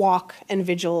walk and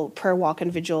vigil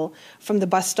from the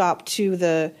bus stop to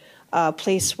the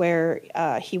place where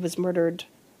he was murdered,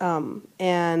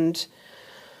 and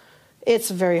it's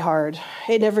very hard.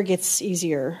 It never gets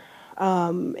easier.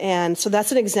 And so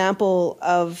that's an example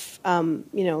of,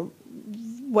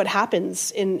 what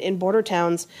happens in border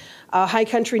towns. High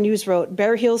Country News wrote,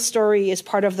 Bear Hill's story is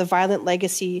part of the violent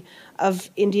legacy of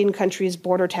Indian country's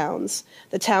border towns,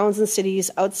 the towns and cities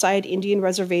outside Indian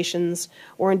reservations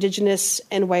where Indigenous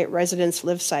and white residents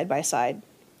live side by side.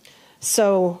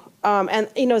 So,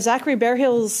 Zachary Bear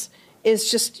Hills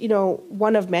is just,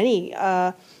 one of many.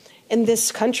 In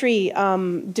this country,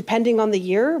 depending on the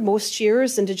year, most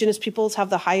years, Indigenous peoples have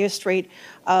the highest rate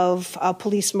of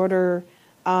police murder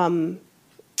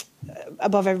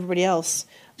above everybody else.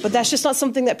 But that's just not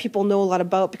something that people know a lot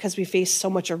about, because we face so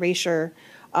much erasure,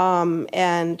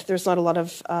 and there's not a lot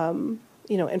of,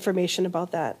 information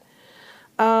about that.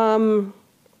 And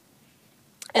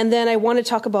then I want to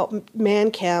talk about man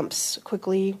camps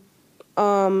quickly,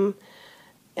 and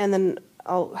then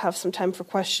I'll have some time for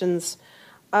questions.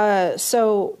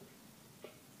 So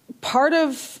part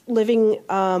of living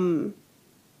in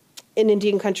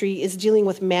Indian country is dealing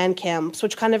with man camps,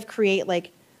 which kind of create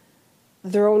like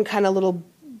their own kind of little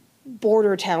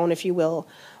border town, if you will.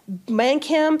 Man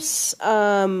camps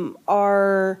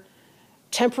are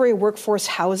temporary workforce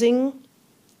housing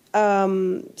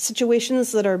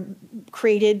situations that are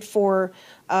created for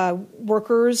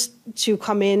workers to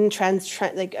come in,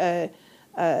 transient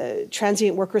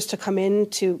workers to come in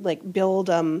to like build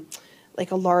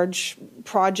like a large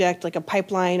project, like a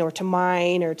pipeline, or to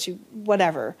mine, or to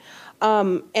whatever.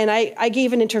 And I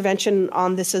gave an intervention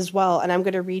on this as well, and I'm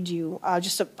going to read you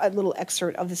just a little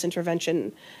excerpt of this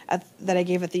intervention that I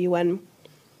gave at the UN.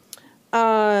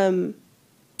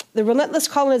 The relentless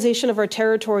colonization of our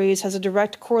territories has a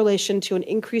direct correlation to an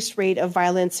increased rate of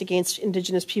violence against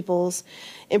Indigenous peoples,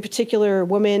 in particular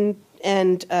women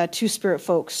and Two-Spirit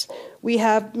folks. We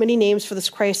have many names for this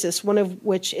crisis, one of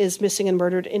which is missing and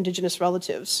murdered Indigenous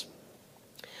relatives.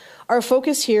 Our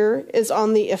focus here is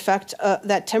on the effect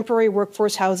that temporary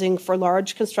workforce housing for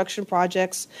large construction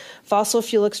projects, fossil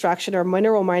fuel extraction, or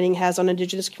mineral mining has on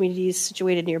Indigenous communities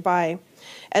situated nearby.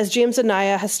 As James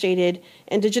Anaya has stated,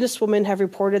 Indigenous women have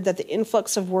reported that the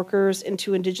influx of workers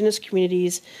into Indigenous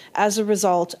communities as a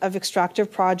result of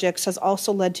extractive projects has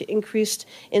also led to increased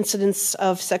incidents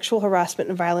of sexual harassment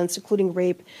and violence, including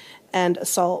rape and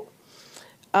assault.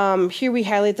 Here we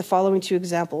highlight the following two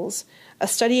examples. A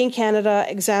study in Canada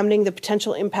examining the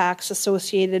potential impacts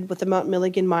associated with the Mount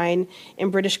Milligan mine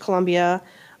in British Columbia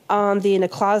on the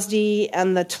Naklazdee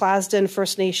and the Tlazden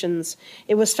First Nations.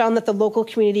 It was found that the local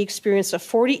community experienced a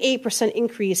 48%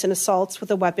 increase in assaults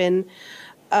with a weapon,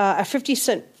 a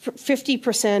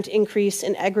 50% increase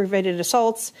in aggravated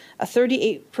assaults, a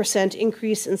 38%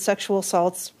 increase in sexual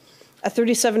assaults, a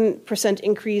 37%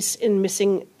 increase in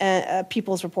missing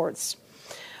people's reports.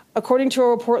 According to a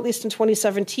report released in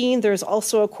 2017, there is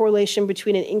also a correlation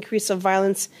between an increase of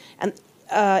violence and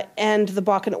the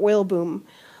Bakken oil boom.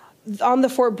 On the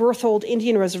Fort Berthold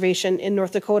Indian Reservation in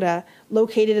North Dakota,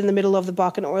 located in the middle of the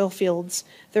Bakken oil fields,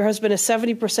 there has been a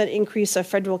 70% increase of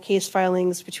federal case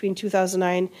filings between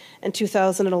 2009 and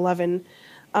 2011.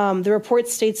 The report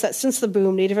states that since the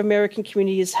boom, Native American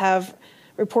communities have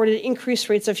reported increased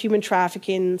rates of human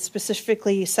trafficking,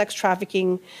 specifically sex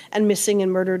trafficking and missing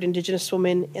and murdered Indigenous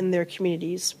women in their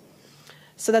communities.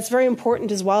 So that's very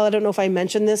important as well. I don't know if I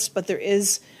mentioned this, but there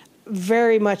is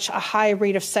very much a high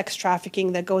rate of sex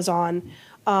trafficking that goes on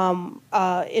around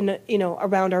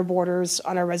our borders,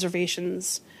 on our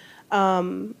reservations,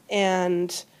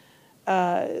 that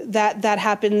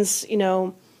happens,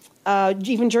 even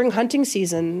during hunting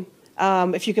season.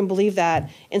 If you can believe that,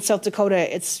 in South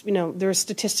Dakota, it's there are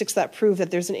statistics that prove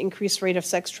that there's an increased rate of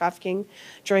sex trafficking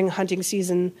during hunting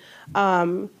season,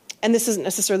 and this isn't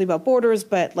necessarily about borders,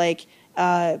 but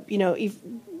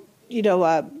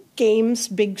games,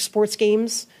 big sports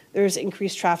games, there's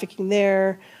increased trafficking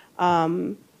there.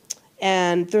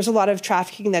 And there's a lot of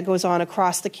trafficking that goes on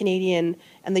across the Canadian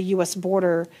and the U.S.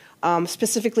 border,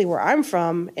 specifically where I'm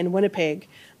from, in Winnipeg,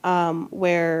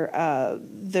 where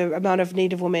the amount of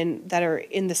Native women that are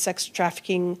in the sex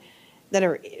trafficking, that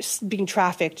are being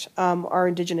trafficked, are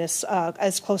Indigenous.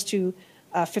 As close to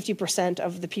 50%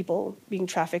 of the people being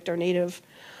trafficked are Native.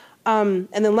 And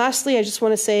then lastly, I just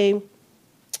want to say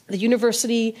the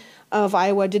University of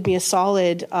Iowa did me a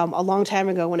solid a long time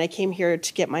ago when I came here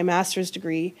to get my master's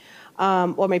degree,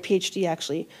 or my PhD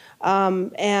actually,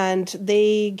 and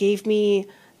they gave me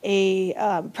a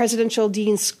presidential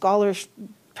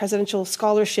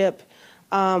scholarship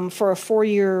for a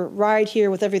 4-year ride here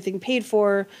with everything paid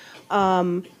for,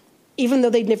 even though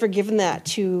they'd never given that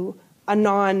to a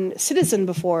non-citizen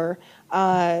before.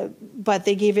 But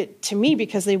they gave it to me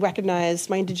because they recognized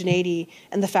my indigeneity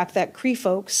and the fact that Cree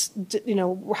folks,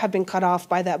 have been cut off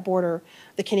by that border,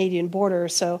 the Canadian border.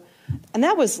 So, and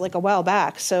that was like a while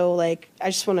back. So, I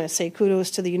just want to say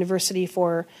kudos to the university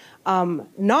for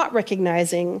not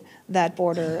recognizing that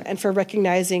border and for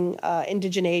recognizing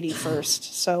indigeneity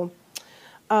first. So,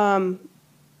 yeah,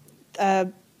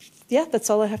 that's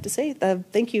all I have to say.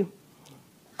 Thank you.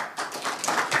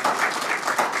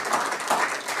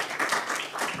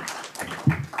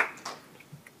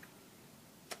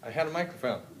 I had a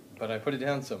microphone, but I put it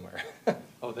down somewhere.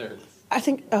 Oh, there it is. I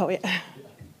think, oh, yeah.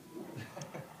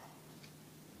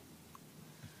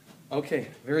 Okay,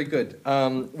 very good.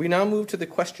 We now move to the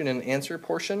question and answer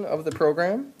portion of the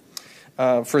program.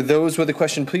 For those with a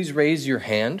question, please raise your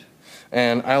hand,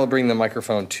 and I'll bring the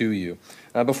microphone to you.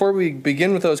 Before we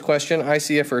begin with those questions,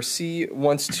 ICFRC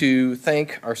wants to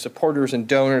thank our supporters and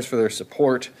donors for their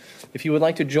support. If you would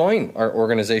like to join our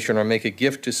organization or make a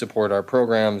gift to support our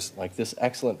programs, like this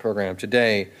excellent program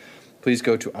today, please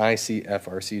go to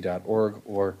icfrc.org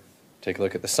or take a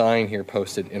look at the sign here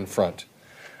posted in front.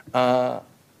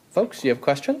 Folks, do you have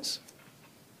questions?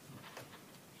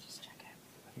 Just check it.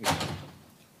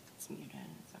 It's muted.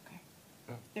 It's okay.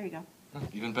 Oh. There you go. Oh,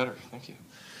 even better. Thank you.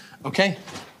 Okay.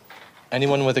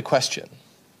 Anyone with a question?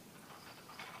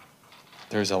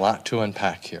 There's a lot to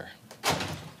unpack here.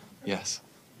 Yes.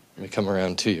 Let me come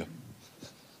around to you.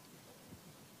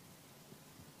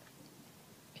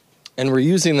 And we're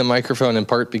using the microphone in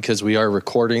part because we are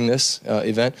recording this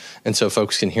event, and so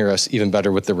folks can hear us even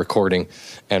better with the recording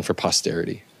and for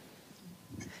posterity.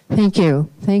 Thank you.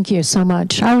 Thank you so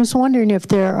much. I was wondering if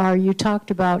you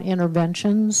talked about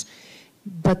interventions,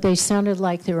 but they sounded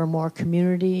like they were more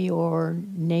community or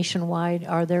nationwide.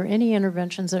 Are there any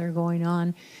interventions that are going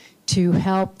on to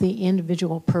help the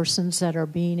individual persons that are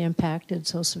being impacted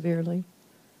so severely?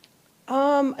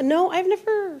 No, I've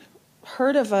never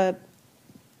heard of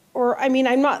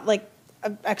I'm not like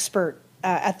an expert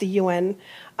at the UN,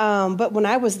 but when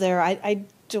I was there,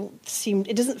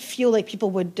 it doesn't feel like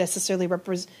people would necessarily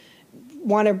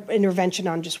want an intervention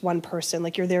on just one person.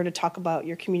 Like you're there to talk about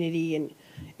your community and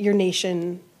your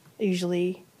nation,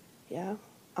 usually. Yeah.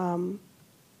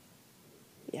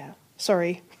 Yeah.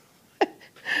 Sorry.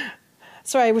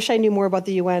 Sorry, I wish I knew more about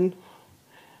the UN.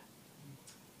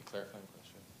 Clarifying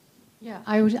question. Yeah,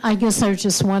 I guess I was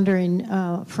just wondering,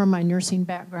 from my nursing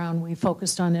background, we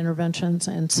focused on interventions,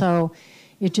 and so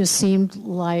it just seemed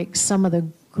like some of the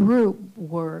group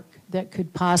work that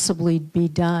could possibly be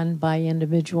done by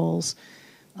individuals,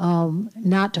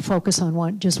 not to focus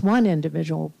on just one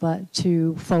individual, but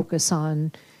to focus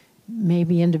on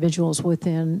maybe individuals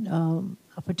within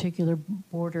a particular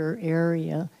border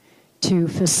area, to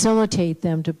facilitate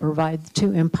them,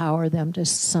 to empower them to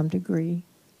some degree.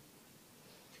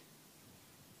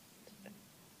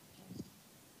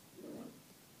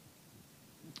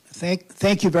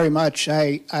 Thank you very much.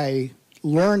 I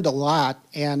learned a lot,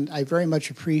 and I very much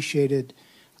appreciated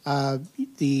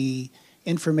the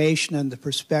information and the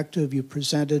perspective you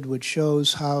presented, which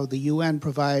shows how the UN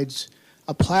provides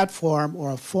a platform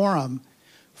or a forum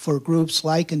for groups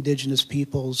like Indigenous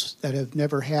peoples that have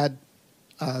never had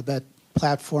that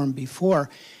platform before.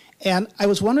 And I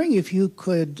was wondering if you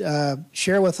could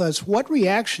share with us what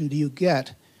reaction do you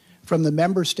get from the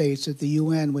member states at the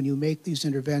UN when you make these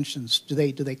interventions? Do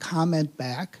they comment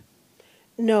back?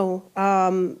 No,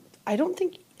 I don't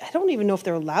even know if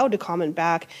they're allowed to comment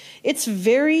back. It's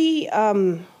very,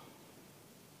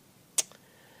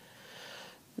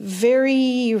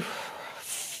 very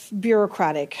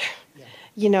bureaucratic. Yeah.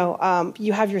 You know,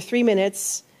 you have your 3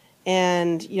 minutes,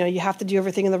 and you know you have to do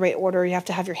everything in the right order. You have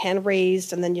to have your hand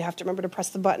raised, and then you have to remember to press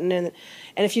the button. And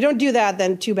if you don't do that,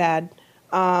 then too bad.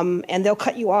 And they'll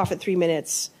cut you off at 3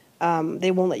 minutes.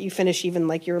 They won't let you finish even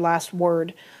like your last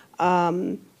word.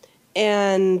 And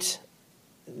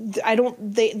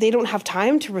they don't have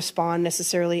time to respond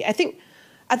necessarily. I think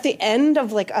at the end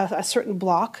of like a certain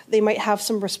block, they might have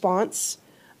some response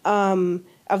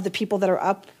of the people that are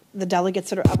up, the delegates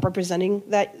that are up representing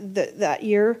that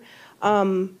year.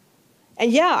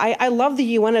 And yeah, I love the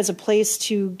UN as a place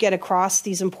to get across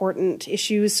these important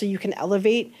issues so you can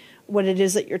elevate what it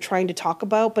is that you're trying to talk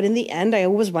about. But in the end, I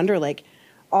always wonder, like,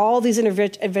 all these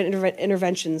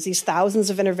interventions, these thousands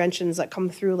of interventions that come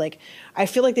through, like, I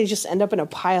feel like they just end up in a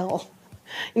pile,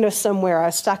 you know, somewhere,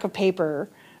 a stack of paper,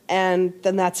 and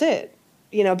then that's it,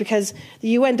 you know, because the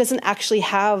UN doesn't actually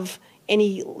have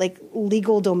any, like,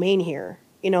 legal domain here.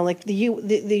 You know, like, the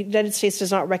United States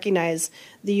does not recognize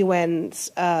the UN's,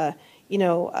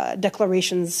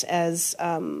 declarations as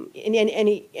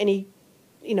any,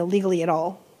 you know, legally at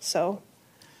all, so...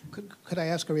 Could I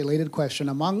ask a related question?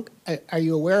 Are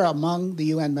you aware among the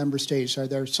UN member states, are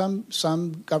there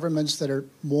some governments that are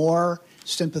more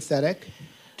sympathetic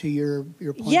to your points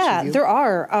of view? Yeah, there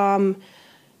are.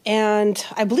 And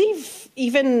I believe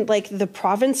even like the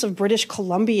province of British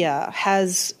Columbia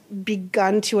has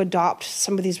begun to adopt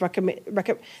some of these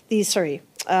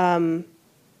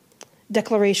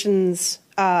declarations,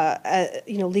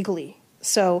 legally.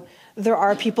 So there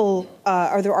are people,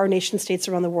 or there are nation states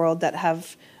around the world that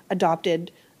have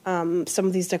adopted some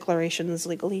of these declarations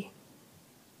legally.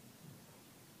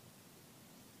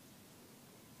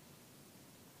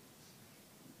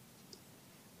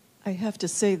 I have to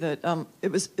say that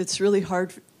it's really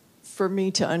hard for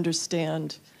me to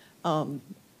understand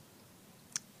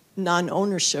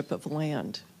non-ownership of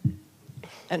land.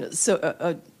 And so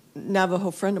a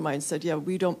Navajo friend of mine said, yeah,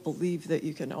 we don't believe that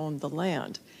you can own the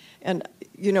land. And,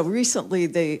 you know, recently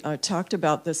they talked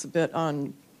about this a bit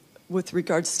with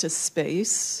regards to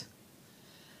space.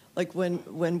 Like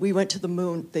when we went to the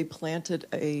moon, they planted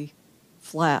a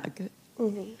flag.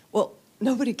 Mm-hmm. Well,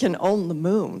 nobody can own the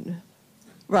moon,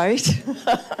 right?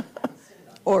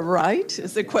 Or right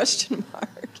is a question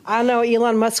mark. I don't know.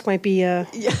 Elon Musk might be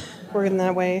working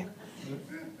that way.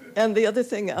 And the other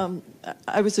thing,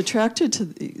 I was attracted to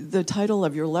the title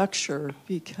of your lecture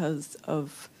because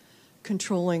of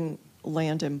controlling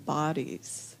land and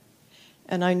bodies.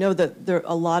 And I know that there are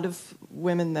a lot of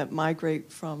women that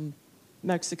migrate from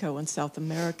Mexico and South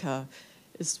America.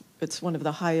 It's one of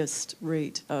the highest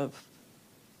rate of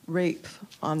rape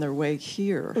on their way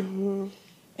here. Mm-hmm.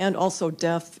 And also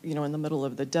death, you know, in the middle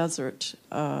of the desert.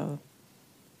 And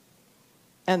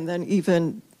then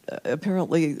even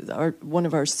apparently one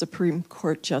of our Supreme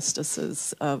Court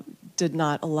justices did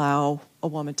not allow a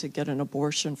woman to get an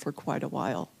abortion for quite a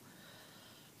while.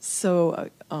 So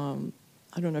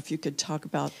I don't know if you could talk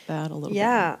about that a little bit.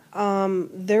 Yeah,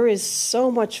 there is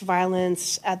so much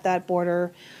violence at that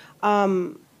border.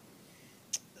 Even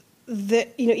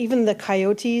the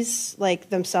coyotes, like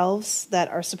themselves, that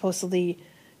are supposedly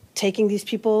taking these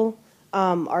people,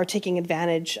 are taking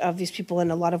advantage of these people,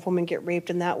 and a lot of women get raped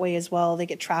in that way as well. They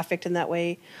get trafficked in that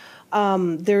way.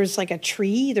 There's like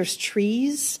there's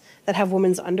trees that have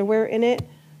women's underwear in it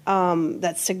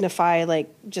that signify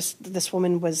like just this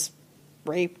woman was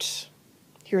raped.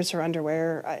 Here's her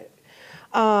underwear.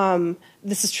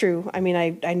 This is true. I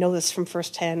mean, I know this from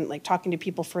firsthand, like talking to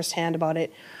people firsthand about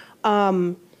it.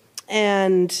 Like,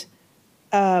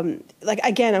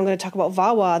 again, I'm going to talk about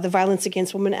VAWA, the Violence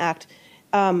Against Women Act.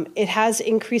 It has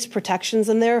increased protections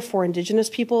in there for Indigenous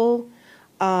people,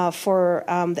 for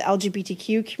the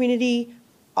LGBTQ community,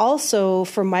 also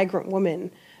for migrant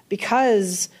women,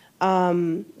 because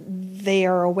they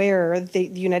are aware, the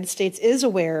United States is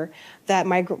aware that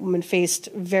migrant women faced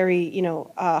very,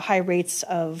 high rates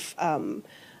of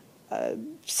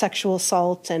sexual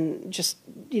assault and just,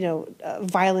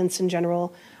 violence in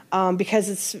general,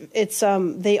 because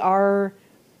they are,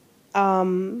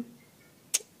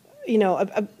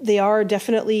 they are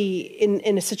definitely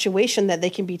in a situation that they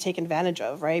can be taken advantage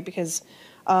of, right? Because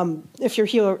if you're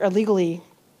here illegally,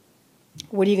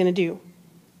 what are you going to do?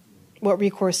 What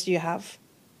recourse do you have?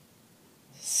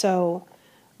 So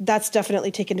that's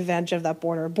definitely taken advantage of that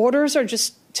border. Borders are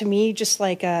just, to me, just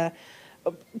like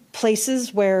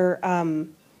places where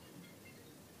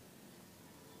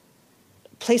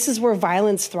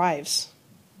violence thrives.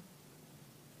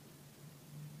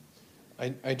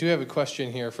 I do have a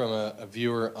question here from a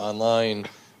viewer online.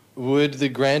 Would the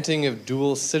granting of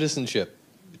dual citizenship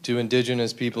to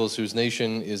Indigenous peoples whose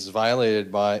nation is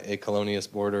violated by a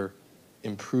colonialist border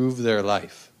improve their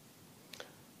life?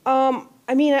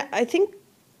 I mean, I think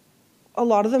a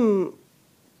lot of them,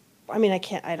 I mean, I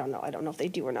don't know if they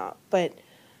do or not, but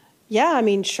yeah, I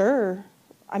mean, sure.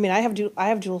 I mean, I have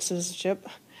dual citizenship.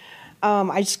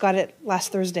 I just got it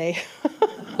last Thursday.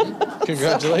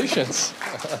 Congratulations.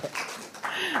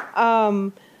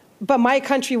 But my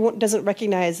country doesn't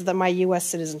recognize my U.S.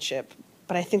 citizenship,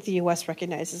 but I think the U.S.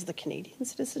 recognizes the Canadian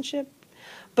citizenship.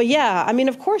 But yeah, I mean,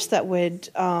 of course that would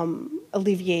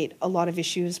alleviate a lot of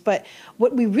issues. But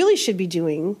what we really should be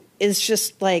doing is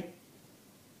just like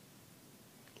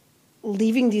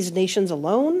leaving these nations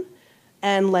alone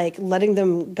and like letting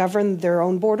them govern their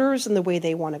own borders in the way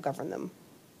they want to govern them.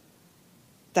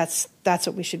 That's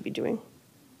what we should be doing.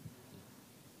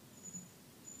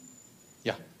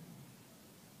 Yeah.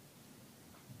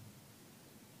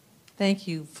 Thank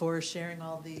you for sharing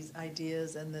all these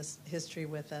ideas and this history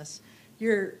with us.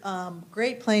 Your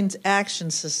Great Plains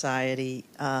Action Society,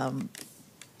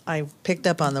 I picked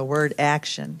up on the word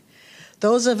action.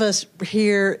 Those of us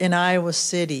here in Iowa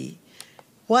City,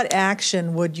 what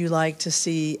action would you like to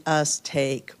see us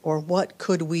take, or what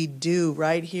could we do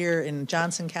right here in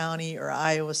Johnson County or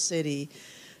Iowa City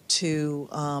to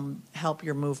help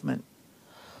your movement?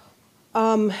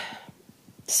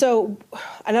 So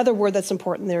another word that's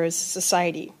important there is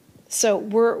society. So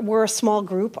we're a small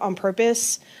group on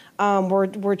purpose.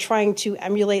 We're trying to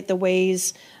emulate the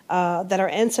ways that our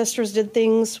ancestors did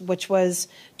things, which was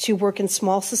to work in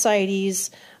small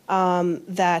societies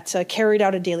that carried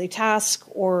out a daily task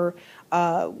or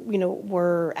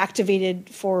were activated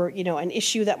for an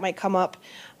issue that might come up.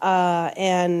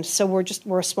 And so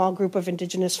we're a small group of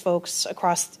Indigenous folks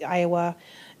across Iowa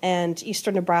and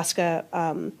eastern Nebraska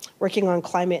working on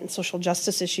climate and social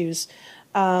justice issues.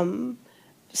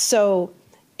 So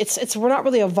we're not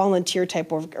really a volunteer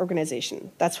type of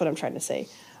organization. That's what I'm trying to say.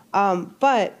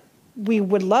 But we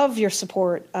would love your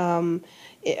support, showing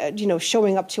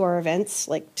up to our events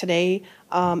like today.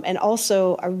 And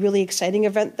also a really exciting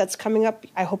event that's coming up,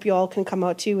 I hope you all can come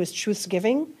out to, is Truth's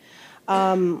Giving.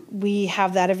 We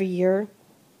have that every year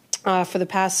for the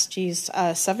past,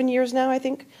 7 years now, I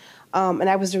think. And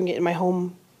I was doing it in my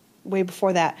home way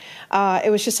before that.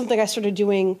 It was just something I started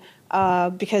doing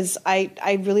because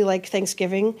I really like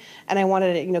Thanksgiving, and I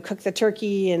wanted to cook the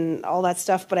turkey and all that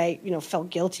stuff, but I felt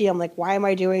guilty. I'm like, why am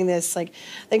I doing this? Like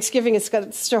Thanksgiving, it's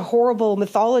got such a horrible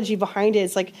mythology behind it.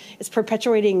 It's like it's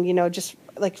perpetuating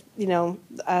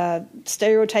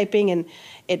stereotyping, and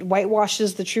it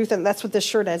whitewashes the truth. And that's what this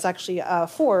shirt is actually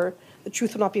for. The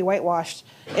truth will not be whitewashed.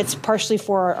 It's partially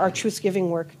for our Truth's Giving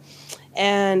work.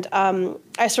 And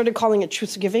I started calling it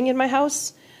Truth's Giving in my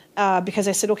house because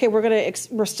I said, okay,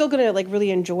 we're still gonna like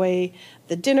really enjoy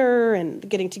the dinner and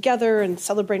getting together and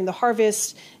celebrating the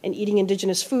harvest and eating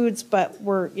Indigenous foods, but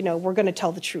we're gonna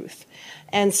tell the truth.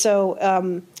 And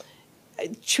so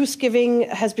Truth's Giving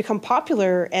has become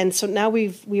popular, and so now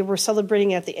we were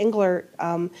celebrating at the Englert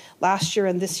last year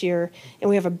and this year, and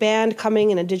we have a band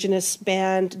coming, an Indigenous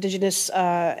band, Indigenous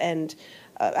and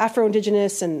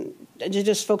Afro-Indigenous and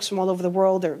Indigenous folks from all over the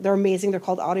world. They're amazing. They're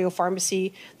called Audio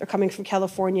Pharmacy. They're coming from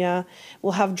California.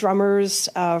 We'll have drummers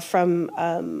from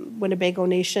Winnebago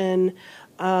Nation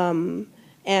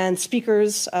and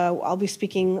speakers. I'll be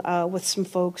speaking with some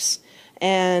folks.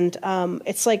 And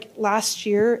it's like last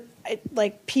year,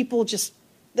 people just,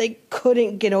 they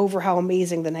couldn't get over how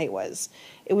amazing the night was.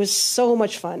 It was so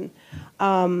much fun.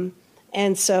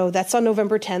 And so that's on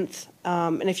November 10th.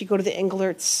 And if you go to the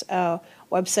Englert's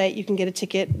website, you can get a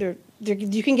ticket.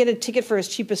 You can get a ticket for as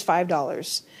cheap as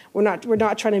 $5. We're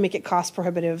not trying to make it cost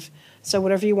prohibitive. So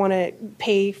whatever you want to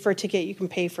pay for a ticket, you can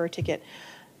pay for a ticket.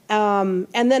 And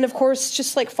then of course,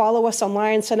 just like follow us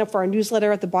online, sign up for our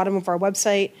newsletter at the bottom of our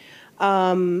website.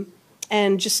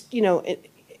 And just,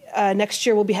 next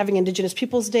year we'll be having Indigenous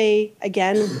Peoples Day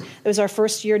again. It was our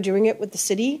first year doing it with the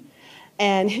city.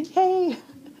 And hey,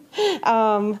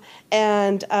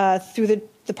 through the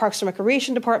Parks and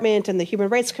Recreation Department and the Human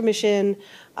Rights Commission,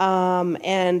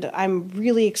 and I'm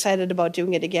really excited about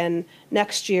doing it again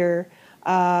next year.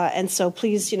 And so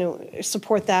please,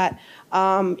 support that.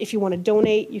 If you want to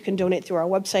donate, you can donate through our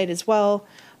website as well.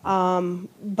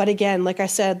 But again, like I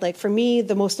said, for me,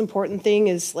 the most important thing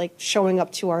is showing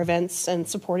up to our events and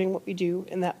supporting what we do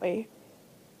in that way.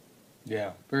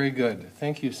 Yeah, very good.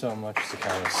 Thank you so much,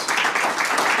 Sikowis.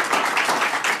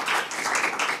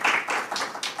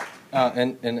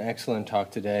 An excellent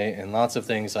talk today, and lots of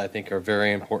things I think are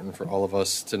very important for all of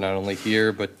us to not only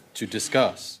hear, but to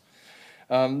discuss.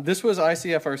 This was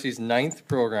ICFRC's 9th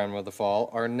program of the fall.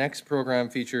 Our next program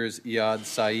features Iyad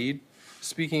Saeed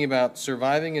speaking about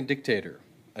surviving a dictator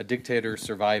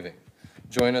surviving.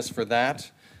 Join us for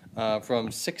that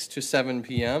from 6 to 7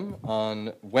 p.m.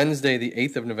 on Wednesday, the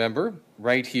 8th of November,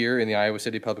 right here in the Iowa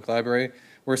City Public Library,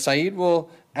 where Saeed will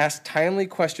ask timely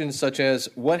questions such as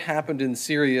what happened in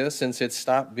Syria since it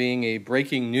stopped being a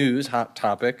breaking news hot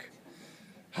topic,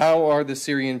 how are the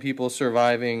Syrian people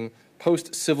surviving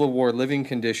post-Civil War living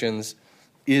conditions,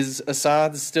 is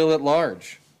Assad still at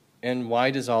large, and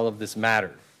why does all of this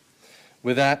matter?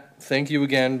 With that, thank you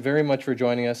again very much for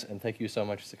joining us, and thank you so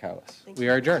much, Sikowis. We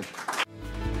are adjourned.